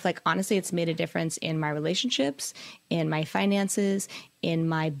my life. Like, honestly, it's made a difference in my relationships, in my finances, in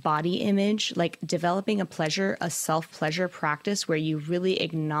my body image. Like, developing a self-pleasure practice where you really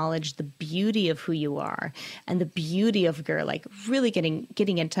acknowledge the beauty of who you are and the beauty of girl, like really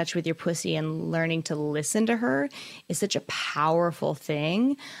getting in touch with your pussy and learning to listen to her is such a powerful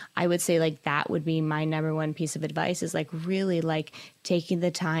thing. I would say like that would be my number one piece of advice, is like really like taking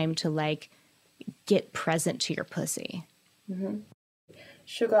the time to like get present to your pussy. Mm-hmm.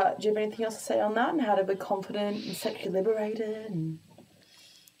 Sugar, do you have anything else to say on that, and how to be confident and sexually liberated and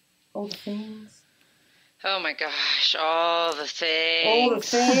all the things? Oh my gosh, all the things. All the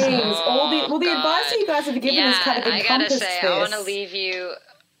things. Oh, the advice that you guys have given us kind of encompassed I gotta say, this. I want to leave you.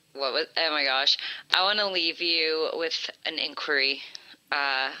 Oh my gosh, I want to leave you with an inquiry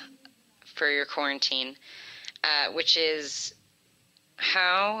for your quarantine, which is,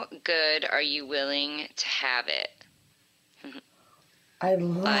 how good are you willing to have it? I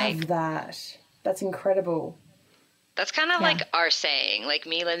love that. That's incredible. That's kind of like our saying, like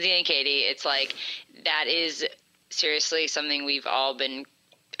me, Lindsay, and Katie. It's like that is seriously something we've all been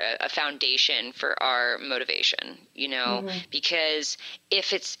a foundation for our motivation, you know, because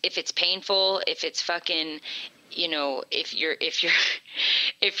if it's painful, if it's fucking, you know, if you're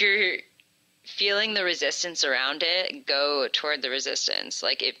feeling the resistance around it, go toward the resistance.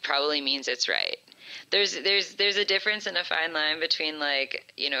 Like, it probably means it's right. There's a difference in a fine line between,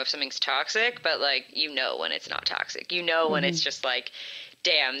 like, you know, if something's toxic, but like, you know, when it's not toxic, you know, when it's just like,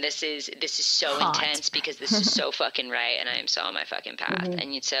 damn, this is so intense because this is so fucking right, and I am so on my fucking path.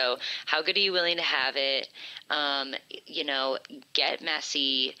 And so, how good are you willing to have it? You know, get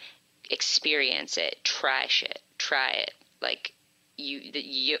messy, experience it, try it. Like,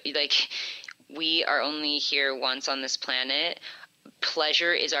 you like, we are only here once on this planet.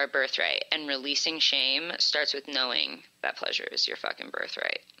 Pleasure is our birthright, and releasing shame starts with knowing that pleasure is your fucking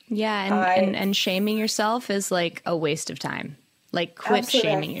birthright. Yeah, and shaming yourself is like a waste of time. Like, quit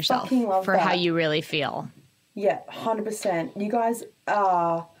shaming yourself for how you really feel. Yeah, 100%. You guys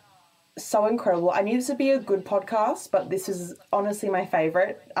are so incredible. I knew this would be a good podcast, but this is honestly my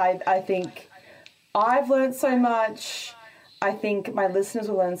favorite. I think I've learned so much. I think my listeners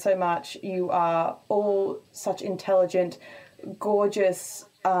will learn so much. You are all such intelligent, gorgeous,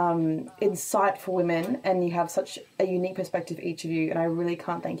 insightful women, and you have such a unique perspective, each of you, and I really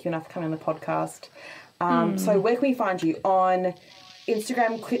can't thank you enough for coming on the podcast. So where can we find you? On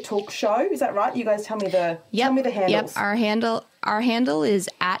Instagram, Clit Talk Show, is that right? You guys tell me the handles. Yep, our handle is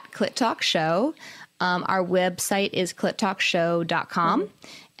at Clit Talk Show. Our website is clittalkshow.com.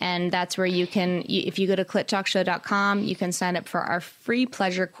 And that's where you can, if you go to clittalkshow.com, you can sign up for our free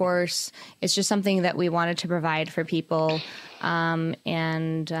pleasure course. It's just something that we wanted to provide for people. That's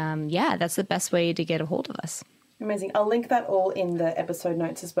the best way to get a hold of us. Amazing. I'll link that all in the episode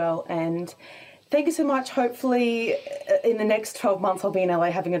notes as well. And thank you so much. Hopefully in the next 12 months, I'll be in LA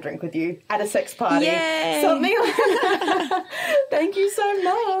having a drink with you at a sex party. Yay! Something like that. Thank you so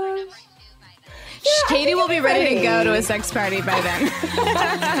much. Yeah, Katie will be ready to go to a sex party by then.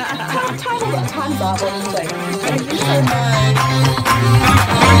 Time's up, honestly. Thank you so much.